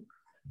conversation.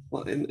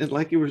 Well, and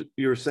like you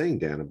were saying,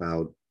 Dan,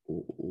 about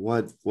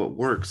what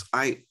works.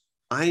 I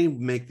I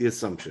make the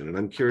assumption, and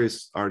I'm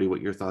curious, Artie,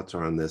 what your thoughts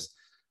are on this.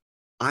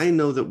 I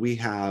know that we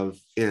have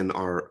in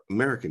our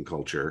American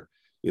culture,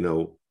 you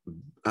know,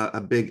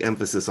 a big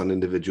emphasis on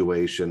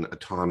individuation,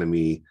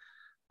 autonomy,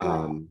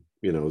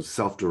 you know,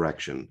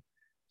 self-direction.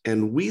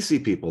 And we see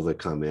people that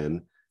come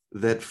in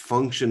that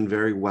function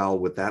very well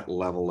with that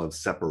level of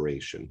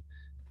separation.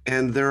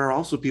 And there are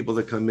also people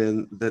that come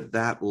in that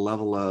that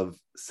level of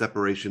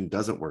separation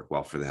doesn't work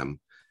well for them.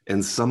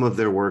 And some of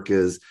their work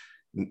is,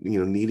 you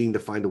know, needing to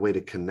find a way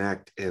to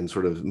connect and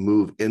sort of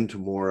move into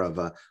more of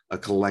a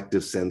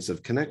collective sense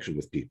of connection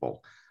with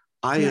people.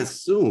 I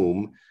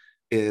assume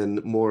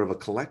in more of a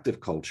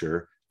collective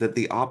culture that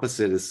the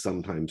opposite is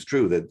sometimes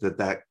true,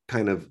 that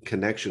kind of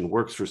connection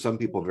works for some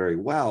people very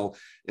well.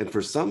 And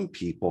for some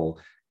people,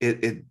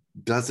 it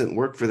doesn't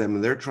work for them.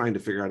 And they're trying to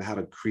figure out how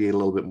to create a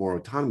little bit more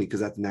autonomy because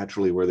that's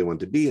naturally where they want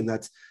to be. And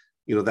that's,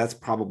 you know, that's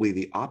probably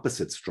the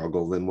opposite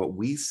struggle than what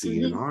we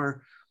see in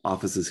our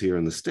offices here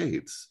in the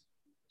States.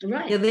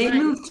 Right. Yeah, they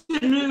moved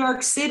to New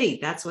York City.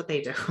 That's what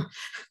they do.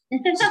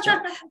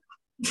 But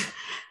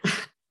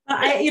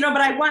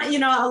I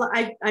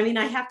want, I mean,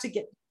 I have to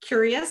get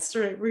curious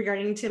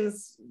regarding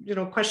Tim's,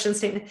 question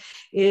statement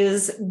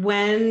is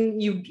when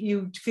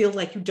you feel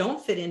like you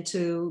don't fit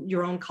into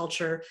your own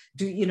culture,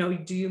 do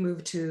you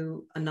move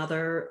to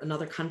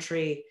another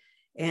country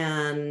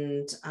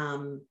and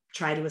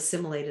try to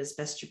assimilate as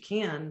best you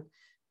can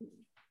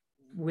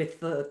with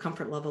the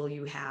comfort level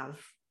you have,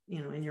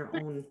 in your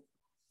own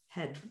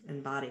head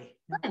and body.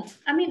 Right.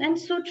 I mean, and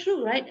so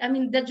true, right? I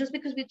mean, that just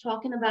because we're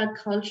talking about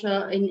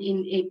culture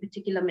in a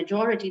particular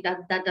majority,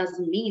 that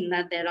doesn't mean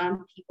that there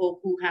aren't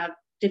people who have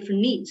different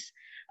needs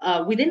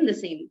within the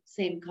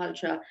same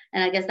culture.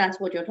 And I guess that's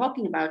what you're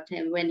talking about,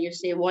 Tim, when you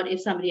say, what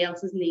if somebody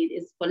else's need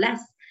is for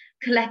less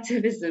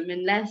collectivism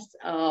and less,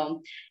 not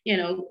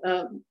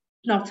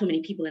so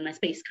many people in my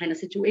space kind of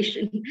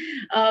situation.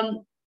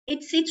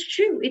 It's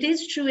true. It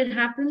is true. It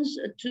happens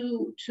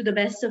to the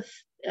best of.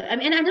 I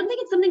mean, I don't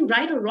think it's something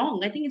right or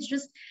wrong. I think it's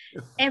just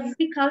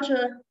every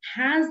culture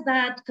has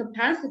that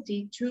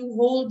capacity to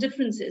hold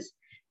differences,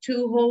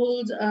 to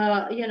hold,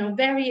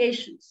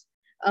 variations.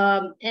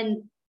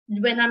 And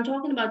when I'm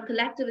talking about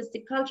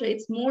collectivistic culture,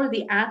 it's more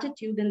the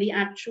attitude than the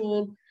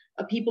actual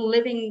people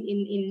living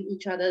in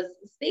each other's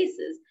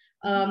spaces.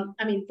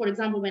 I mean, for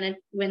example,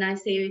 when I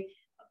say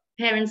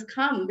parents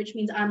come, which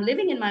means I'm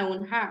living in my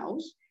own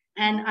house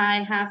and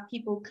I have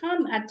people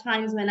come at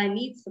times when I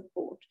need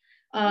support.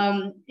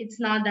 It's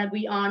not that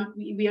we are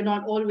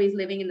not always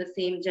living in the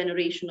same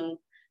generational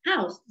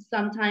house.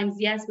 Sometimes,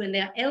 yes, when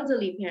there are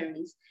elderly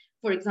parents,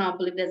 for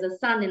example, if there's a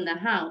son in the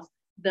house,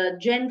 the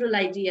general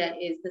idea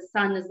is the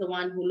son is the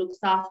one who looks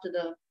after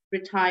the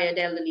retired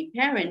elderly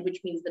parent,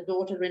 which means the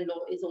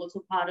daughter-in-law is also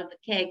part of the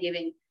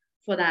caregiving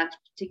for that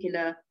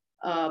particular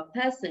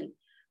person.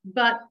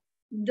 But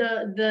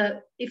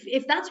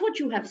if that's what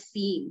you have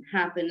seen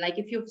happen, like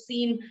if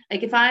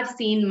I've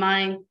seen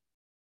my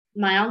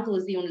uncle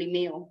is the only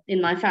male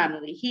in my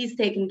family. He's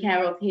taking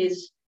care of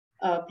his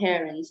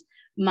parents.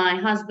 My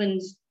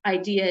husband's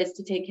idea is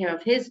to take care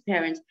of his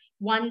parents.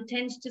 One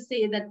tends to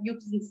say that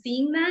you've been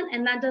seeing that,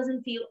 and that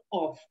doesn't feel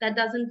off. That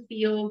doesn't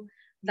feel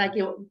like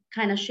you're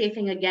kind of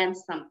chafing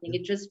against something.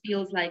 It just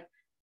feels like,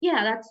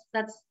 yeah,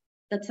 that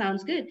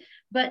sounds good.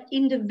 But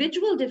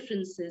individual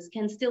differences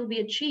can still be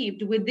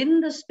achieved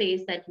within the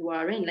space that you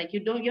are in. Like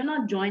you're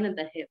not joined at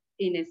the hip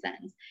in a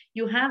sense.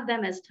 You have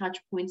them as touch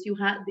points.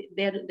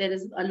 There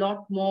is a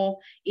lot more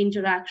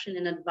interaction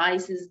and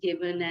advice is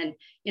given. And,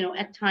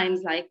 at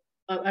times like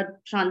a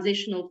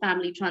transitional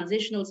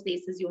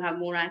spaces, you have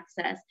more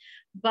access.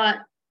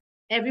 But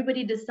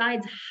everybody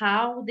decides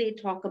how they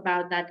talk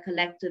about that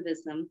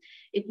collectivism.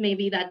 It may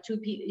be that two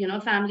people,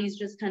 families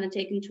just kind of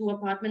taking two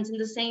apartments in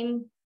the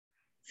same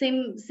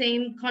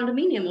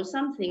condominium or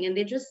something, and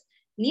they're just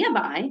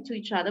nearby to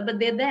each other, but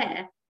they're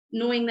there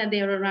knowing that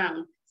they're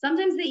around.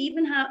 Sometimes they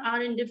even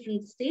are in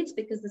different states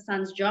because the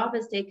son's job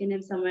has taken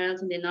him somewhere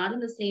else and they're not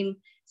in the same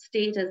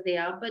state as they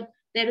are. But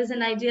there is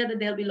an idea that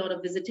there'll be a lot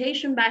of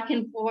visitation back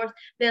and forth.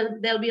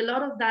 There'll be a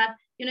lot of that,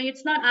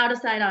 it's not out of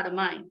sight, out of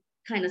mind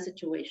kind of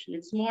situation.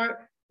 It's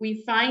more,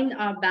 we find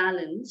our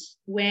balance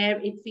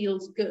where it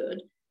feels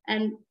good.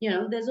 And,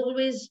 there's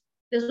always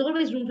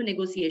room for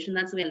negotiation.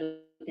 That's the way I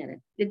look at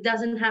it. It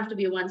doesn't have to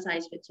be a one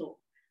size fits all.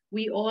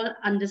 We all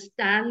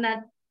understand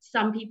that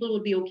some people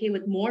will be okay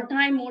with more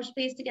time, more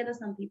space together.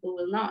 Some people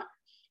will not.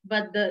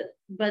 But the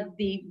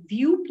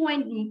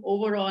viewpoint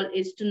overall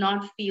is to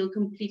not feel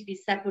completely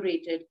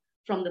separated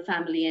from the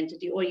family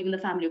entity or even the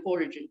family of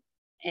origin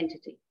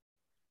entity.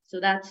 So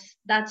that's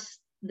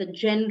the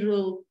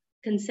general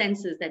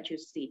consensus that you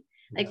see.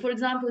 Like, for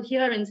example,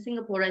 here in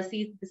Singapore, I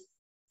see this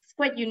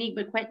quite unique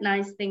but quite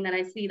nice thing that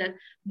I see that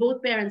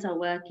both parents are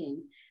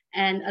working.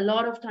 And a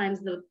lot of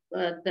times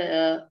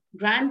the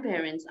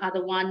grandparents are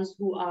the ones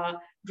who are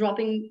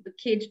dropping the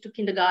kid to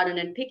kindergarten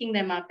and picking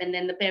them up. And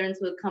then the parents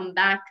will come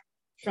back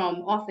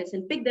from office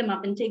and pick them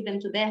up and take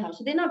them to their house.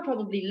 So they're not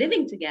probably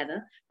living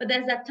together, but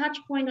there's that touch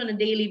point on a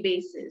daily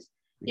basis,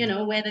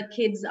 where the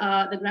kids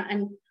are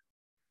and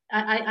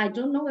I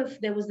don't know if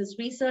there was this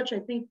research, I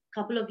think a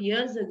couple of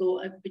years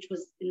ago, which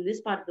was in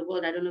this part of the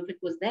world, I don't know if it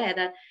was there,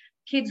 that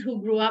kids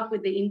who grew up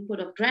with the input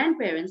of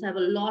grandparents have a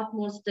lot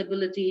more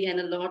stability and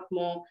a lot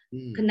more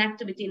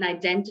connectivity and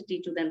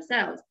identity to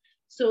themselves.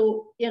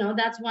 So,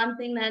 that's one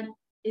thing that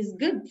is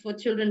good for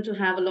children to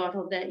have a lot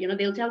of that.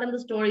 They'll tell them the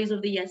stories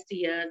of the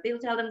yesteryears. They'll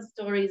tell them the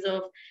stories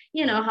of,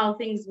 how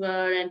things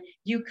were, and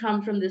you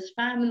come from this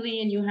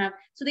family and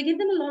so they give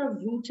them a lot of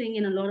rooting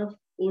and a lot of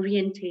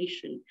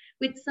orientation,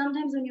 which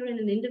sometimes when you're in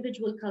an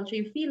individual culture,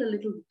 you feel a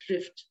little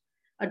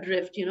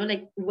adrift,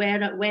 like where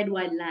do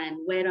I land?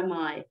 Where am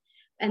I?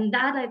 And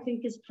that, I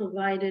think, is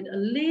provided a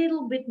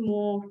little bit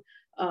more,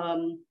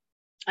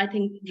 I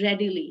think,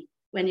 readily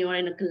when you're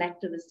in a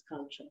collectivist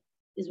culture,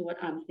 is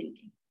what I'm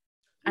thinking.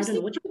 I don't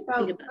know what you think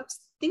about. I was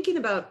thinking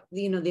about,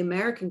 the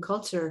American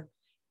culture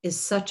is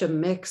such a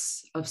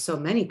mix of so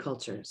many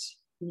cultures.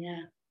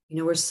 Yeah.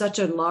 We're such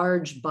a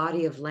large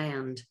body of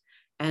land.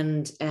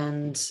 And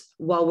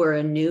while we're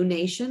a new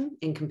nation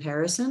in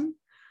comparison,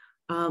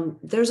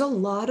 there's a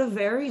lot of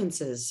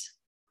variances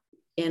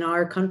in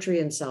our country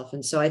itself.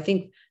 And so I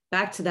think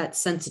back to that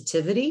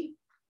sensitivity,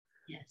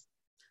 yes,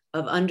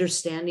 of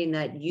understanding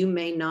that you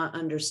may not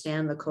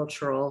understand the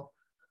cultural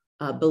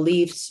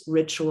beliefs,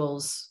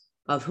 rituals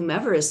of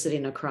whomever is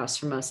sitting across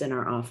from us in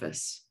our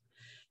office.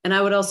 And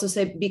I would also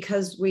say,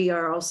 because we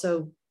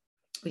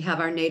have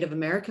our Native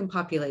American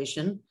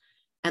population,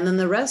 and then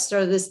the rest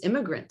are this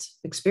immigrant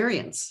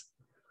experience,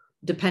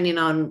 depending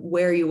on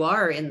where you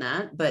are in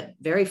that, but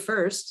very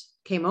first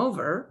came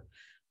over.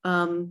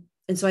 And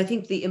so I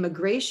think the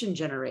immigration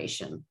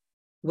generation,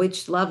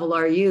 which level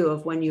are you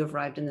of when you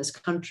arrived in this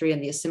country,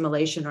 and the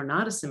assimilation or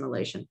not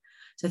assimilation?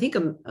 So I think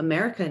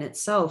America in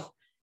itself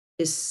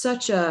is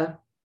such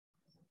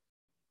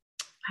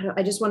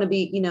I just want to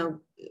be,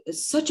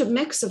 such a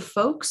mix of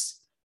folks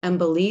and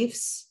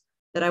beliefs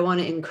that I want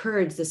to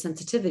encourage the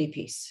sensitivity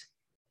piece.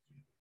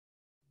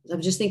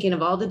 I'm just thinking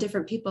of all the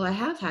different people I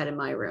have had in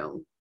my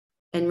room,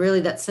 and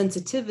really that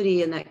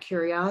sensitivity and that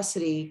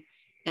curiosity,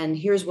 and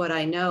here's what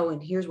I know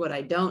and here's what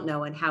I don't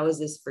know, and how is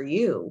this for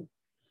you?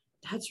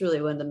 That's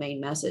really one of the main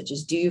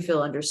messages. Do you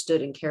feel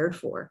understood and cared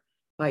for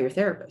by your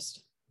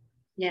therapist?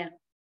 Yeah,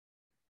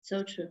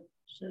 so true,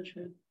 so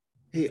true.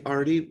 Hey,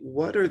 Arti,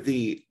 what are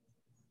the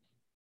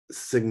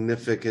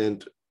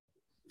significant,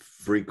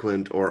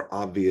 frequent, or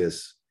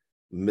obvious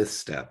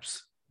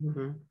missteps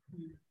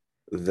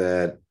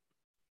that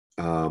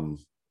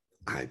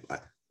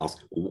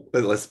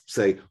let's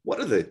say, what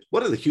are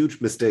the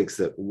huge mistakes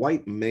that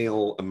white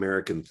male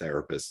American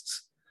therapists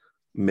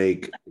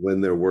make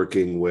when they're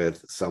working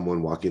with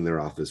someone walking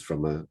their office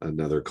from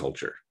another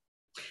culture?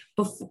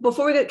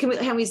 Before we get,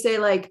 can we say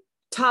like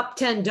top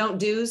 10 don't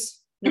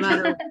do's, no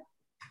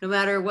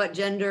matter what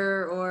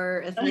gender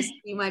or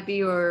ethnicity you might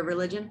be, or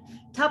religion?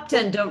 Top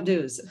 10 don't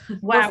do's.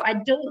 Wow,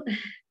 I'm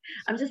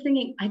just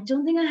thinking, I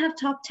don't think I have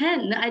top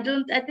 10. I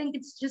think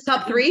it's just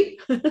top 3.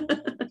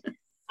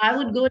 I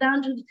would go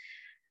down to,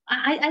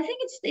 I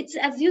think it's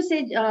as you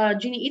said,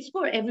 Jeannie, it's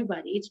for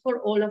everybody. It's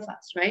for all of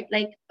us, right?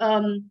 Like,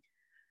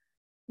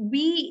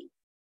 we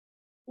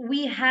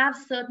have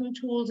certain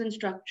tools and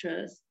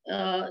structures.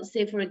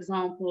 Say, for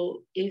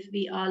example, if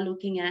we are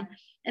looking at,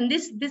 and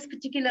this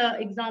particular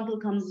example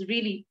comes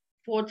really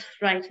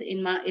forthright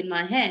in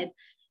my head,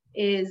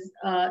 is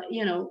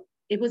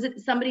it was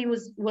somebody who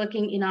was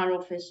working in our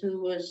office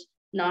who was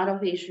not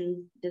of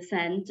Asian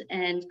descent,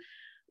 and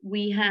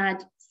we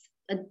had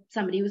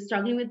somebody who was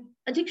struggling with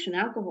addiction,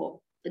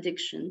 alcohol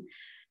addiction,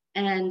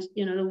 and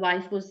the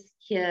wife was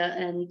here,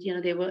 and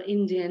they were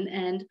Indian,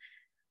 and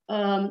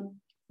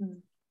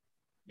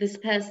this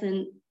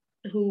person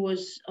who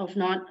was of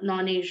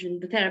non-Asian,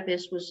 the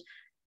therapist, was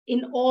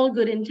in all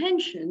good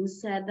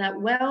intentions, said that,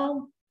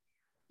 well,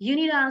 you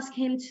need to ask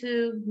him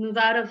to move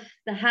out of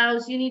the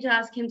house. You need to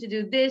ask him to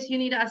do this. You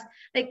need to ask,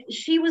 like,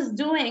 she was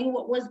doing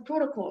what was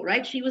protocol,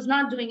 right? She was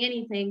not doing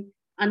anything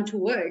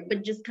untoward,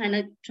 but just kind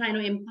of trying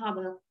to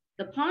empower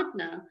the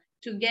partner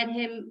to get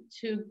him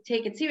to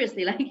take it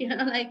seriously. Like,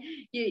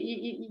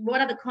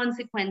 what are the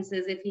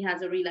consequences if he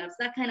has a relapse?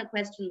 That kind of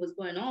question was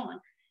going on.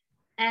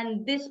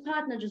 And this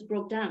partner just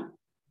broke down.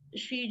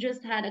 She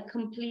just had a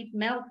complete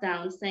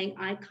meltdown saying,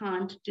 I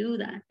can't do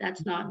that.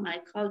 That's not my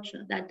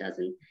culture.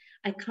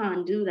 I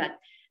can't do that.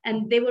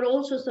 And they were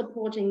also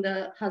supporting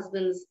the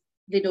husband's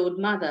widowed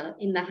mother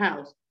in the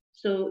house.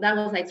 So that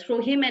was like,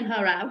 throw him and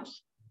her out.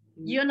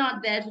 You're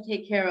not there to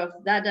take care of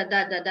da.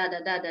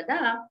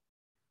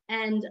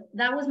 And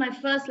that was my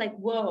first, like,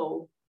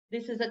 whoa,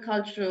 this is a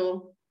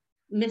cultural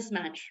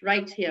mismatch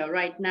right here,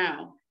 right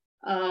now.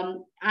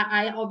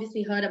 I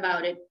obviously heard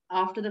about it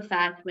after the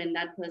fact, when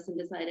that person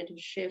decided to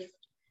shift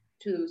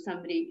to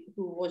somebody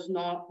who was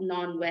not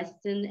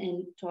non-Western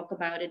and talk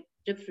about it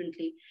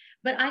differently.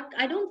 But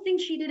I don't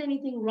think she did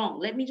anything wrong.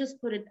 Let me just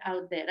put it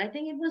out there. I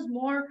think it was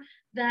more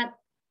that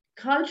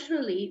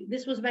culturally,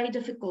 this was very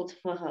difficult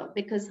for her,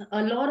 because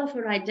a lot of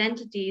her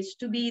identity is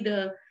to be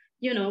the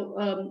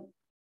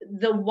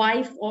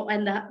wife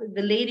and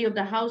the lady of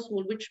the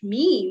household, which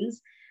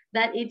means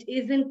that it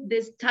isn't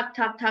this tuck.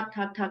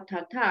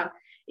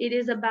 It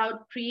is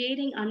about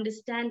creating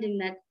understanding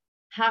that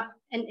how,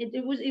 and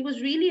it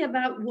was really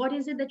about what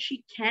is it that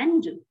she can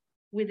do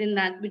within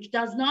that, which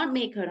does not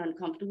make her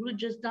uncomfortable, it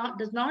just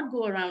does not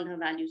go around her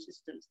value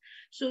systems.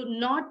 So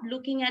not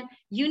looking at,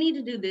 you need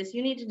to do this,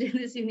 you need to do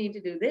this, you need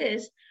to do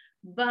this,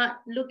 but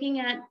looking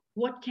at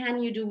what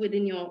can you do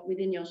within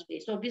your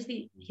space. So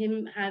obviously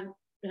him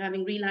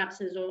having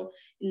relapses or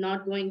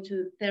not going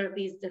to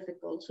therapy is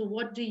difficult. So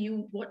what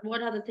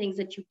are the things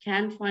that you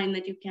can find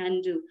that you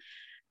can do?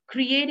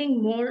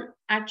 Creating more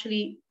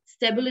actually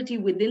stability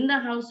within the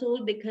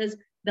household, because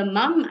the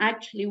mom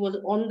actually was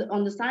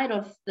on the side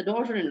of the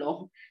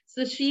daughter-in-law.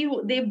 So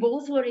they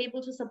both were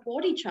able to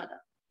support each other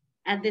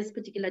at this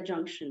particular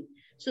junction.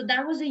 So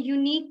that was a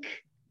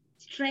unique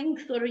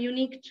strength or a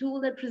unique tool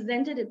that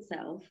presented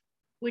itself,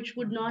 which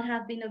would not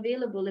have been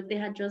available if they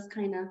had just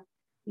kind of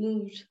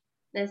moved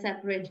their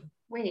separate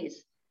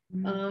ways.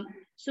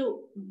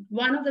 So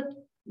one of the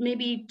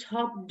maybe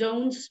top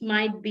don'ts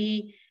might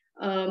be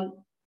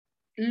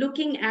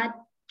looking at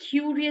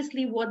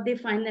curiously what they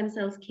find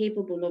themselves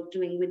capable of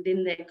doing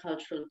within their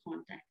cultural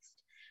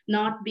context,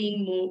 not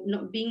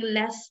being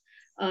less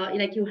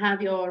like you have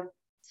your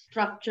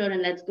structure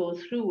and let's go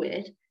through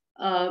it.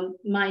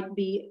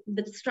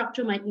 The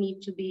structure might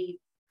need to be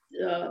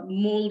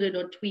molded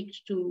or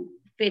tweaked to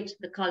fit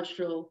the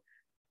cultural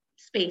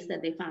space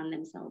that they found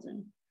themselves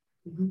in.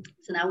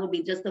 So that would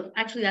be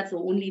actually that's the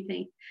only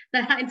thing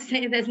that I'd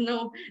say. There's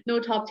no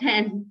top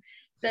 10.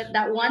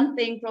 That one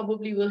thing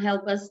probably will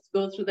help us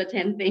go through the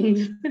 10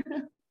 things.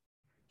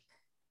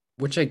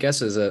 Which I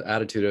guess is an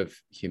attitude of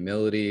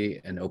humility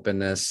and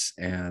openness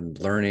and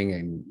learning,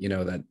 and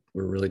that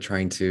we're really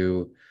trying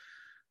to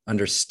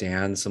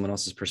understand someone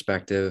else's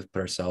perspective, put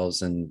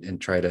ourselves and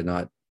try to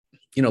not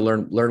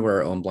learn where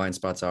our own blind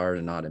spots are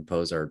and not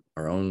impose our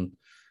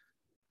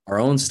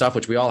own stuff,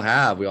 which we all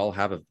have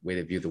a way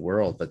to view the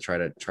world, but try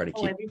to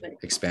keep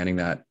expanding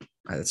that.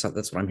 That's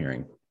what I'm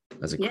hearing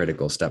as a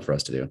critical step for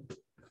us to do.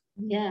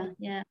 Yeah.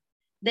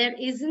 There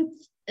isn't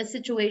a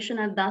situation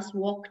I've thus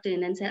walked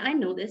in and said, I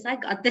know this, I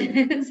got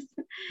this.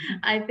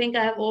 I think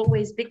I've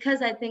always,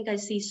 because I think I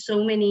see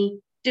so many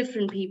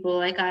different people.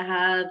 Like I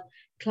have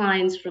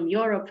clients from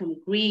Europe, from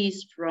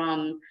Greece,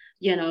 from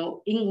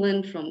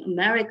England, from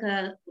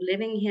America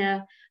living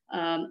here,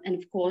 and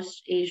of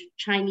course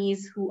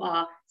Chinese who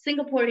are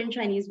Singaporean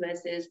Chinese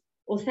versus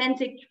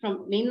authentic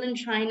from mainland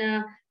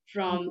China,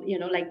 from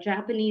like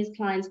Japanese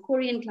clients,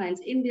 Korean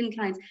clients, Indian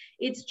clients.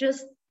 It's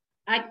just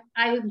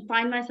I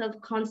find myself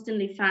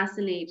constantly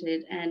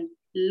fascinated and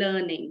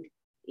learning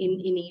in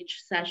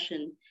each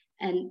session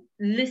and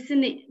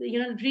listening,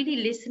 really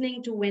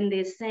listening to when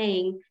they're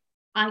saying,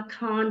 I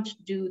can't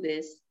do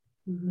this.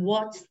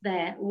 What's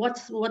there?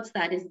 What's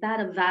that? Is that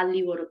a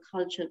value or a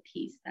culture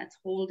piece that's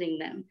holding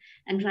them,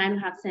 and trying to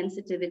have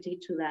sensitivity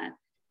to that?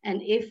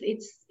 And if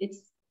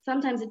it's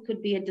sometimes it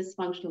could be a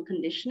dysfunctional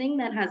conditioning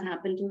that has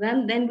happened to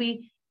them, then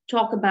we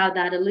talk about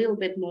that a little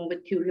bit more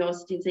with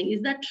curiosity and saying,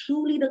 is that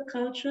truly the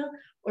culture,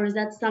 or is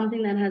that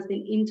something that has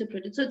been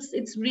interpreted? So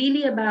it's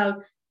really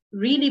about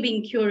really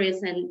being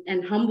curious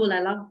and humble. I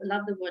love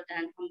the word,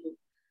 Dan, humble,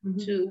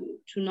 to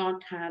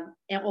not have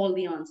all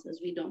the answers.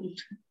 We don't.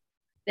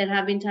 There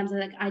have been times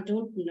like, I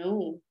don't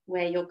know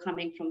where you're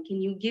coming from.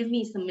 Can you give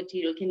me some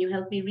material? Can you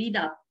help me read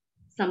up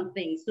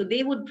something? So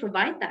they would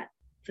provide that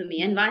for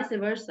me, and vice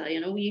versa.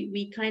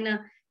 We kind of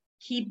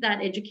keep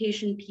that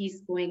education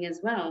piece going as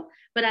well.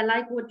 But I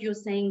like what you're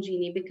saying,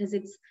 Jeannie, because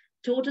it's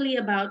totally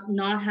about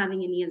not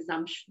having any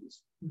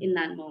assumptions in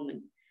that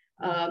moment.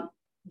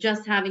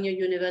 Just having your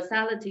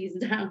universalities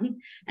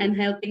down and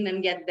helping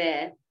them get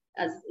there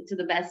as to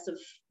the best of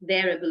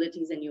their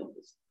abilities and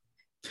yours.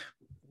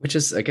 Which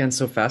is, again,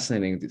 so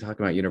fascinating to talk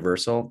about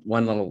universal.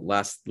 One little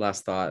last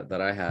thought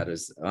that I had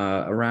is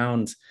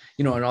around,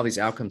 in all these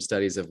outcome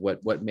studies of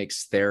what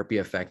makes therapy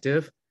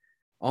effective.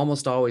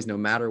 Almost always, no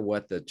matter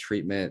what the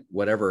treatment,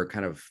 whatever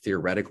kind of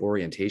theoretic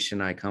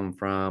orientation I come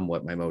from,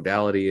 what my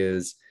modality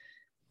is,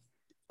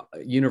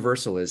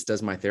 universal is,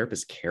 does my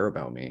therapist care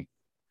about me?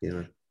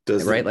 Yeah.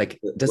 Right? Like,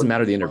 it doesn't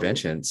matter the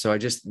intervention. So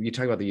you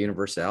talk about the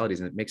universalities,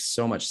 and it makes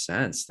so much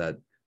sense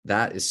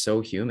that is so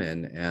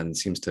human and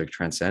seems to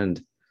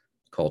transcend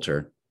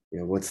culture.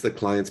 Yeah. What's the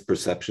client's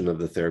perception of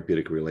the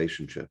therapeutic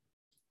relationship?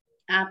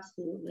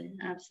 Absolutely.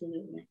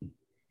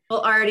 Well,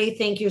 Arti,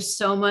 thank you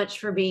so much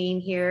for being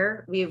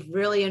here. We've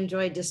really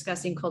enjoyed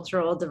discussing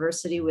cultural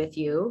diversity with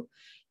you.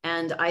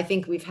 And I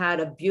think we've had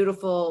a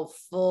beautiful,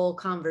 full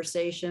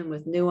conversation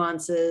with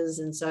nuances.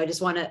 And so I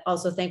just want to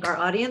also thank our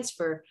audience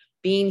for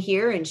being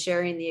here and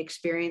sharing the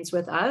experience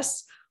with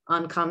us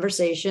on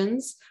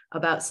conversations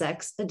about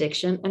sex,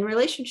 addiction, and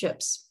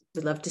relationships.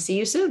 We'd love to see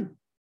you soon.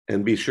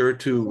 And be sure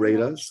to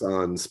rate us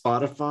on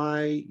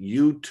Spotify,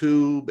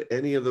 YouTube,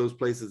 any of those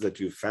places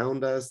that you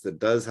found us. That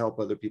does help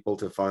other people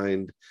to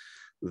find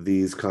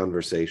these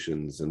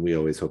conversations. And we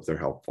always hope they're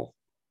helpful.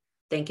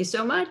 Thank you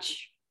so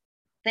much.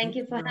 Thank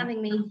you for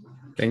having me.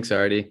 Thanks,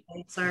 Arti.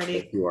 Thanks, Arti.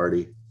 Thank you,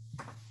 Arti.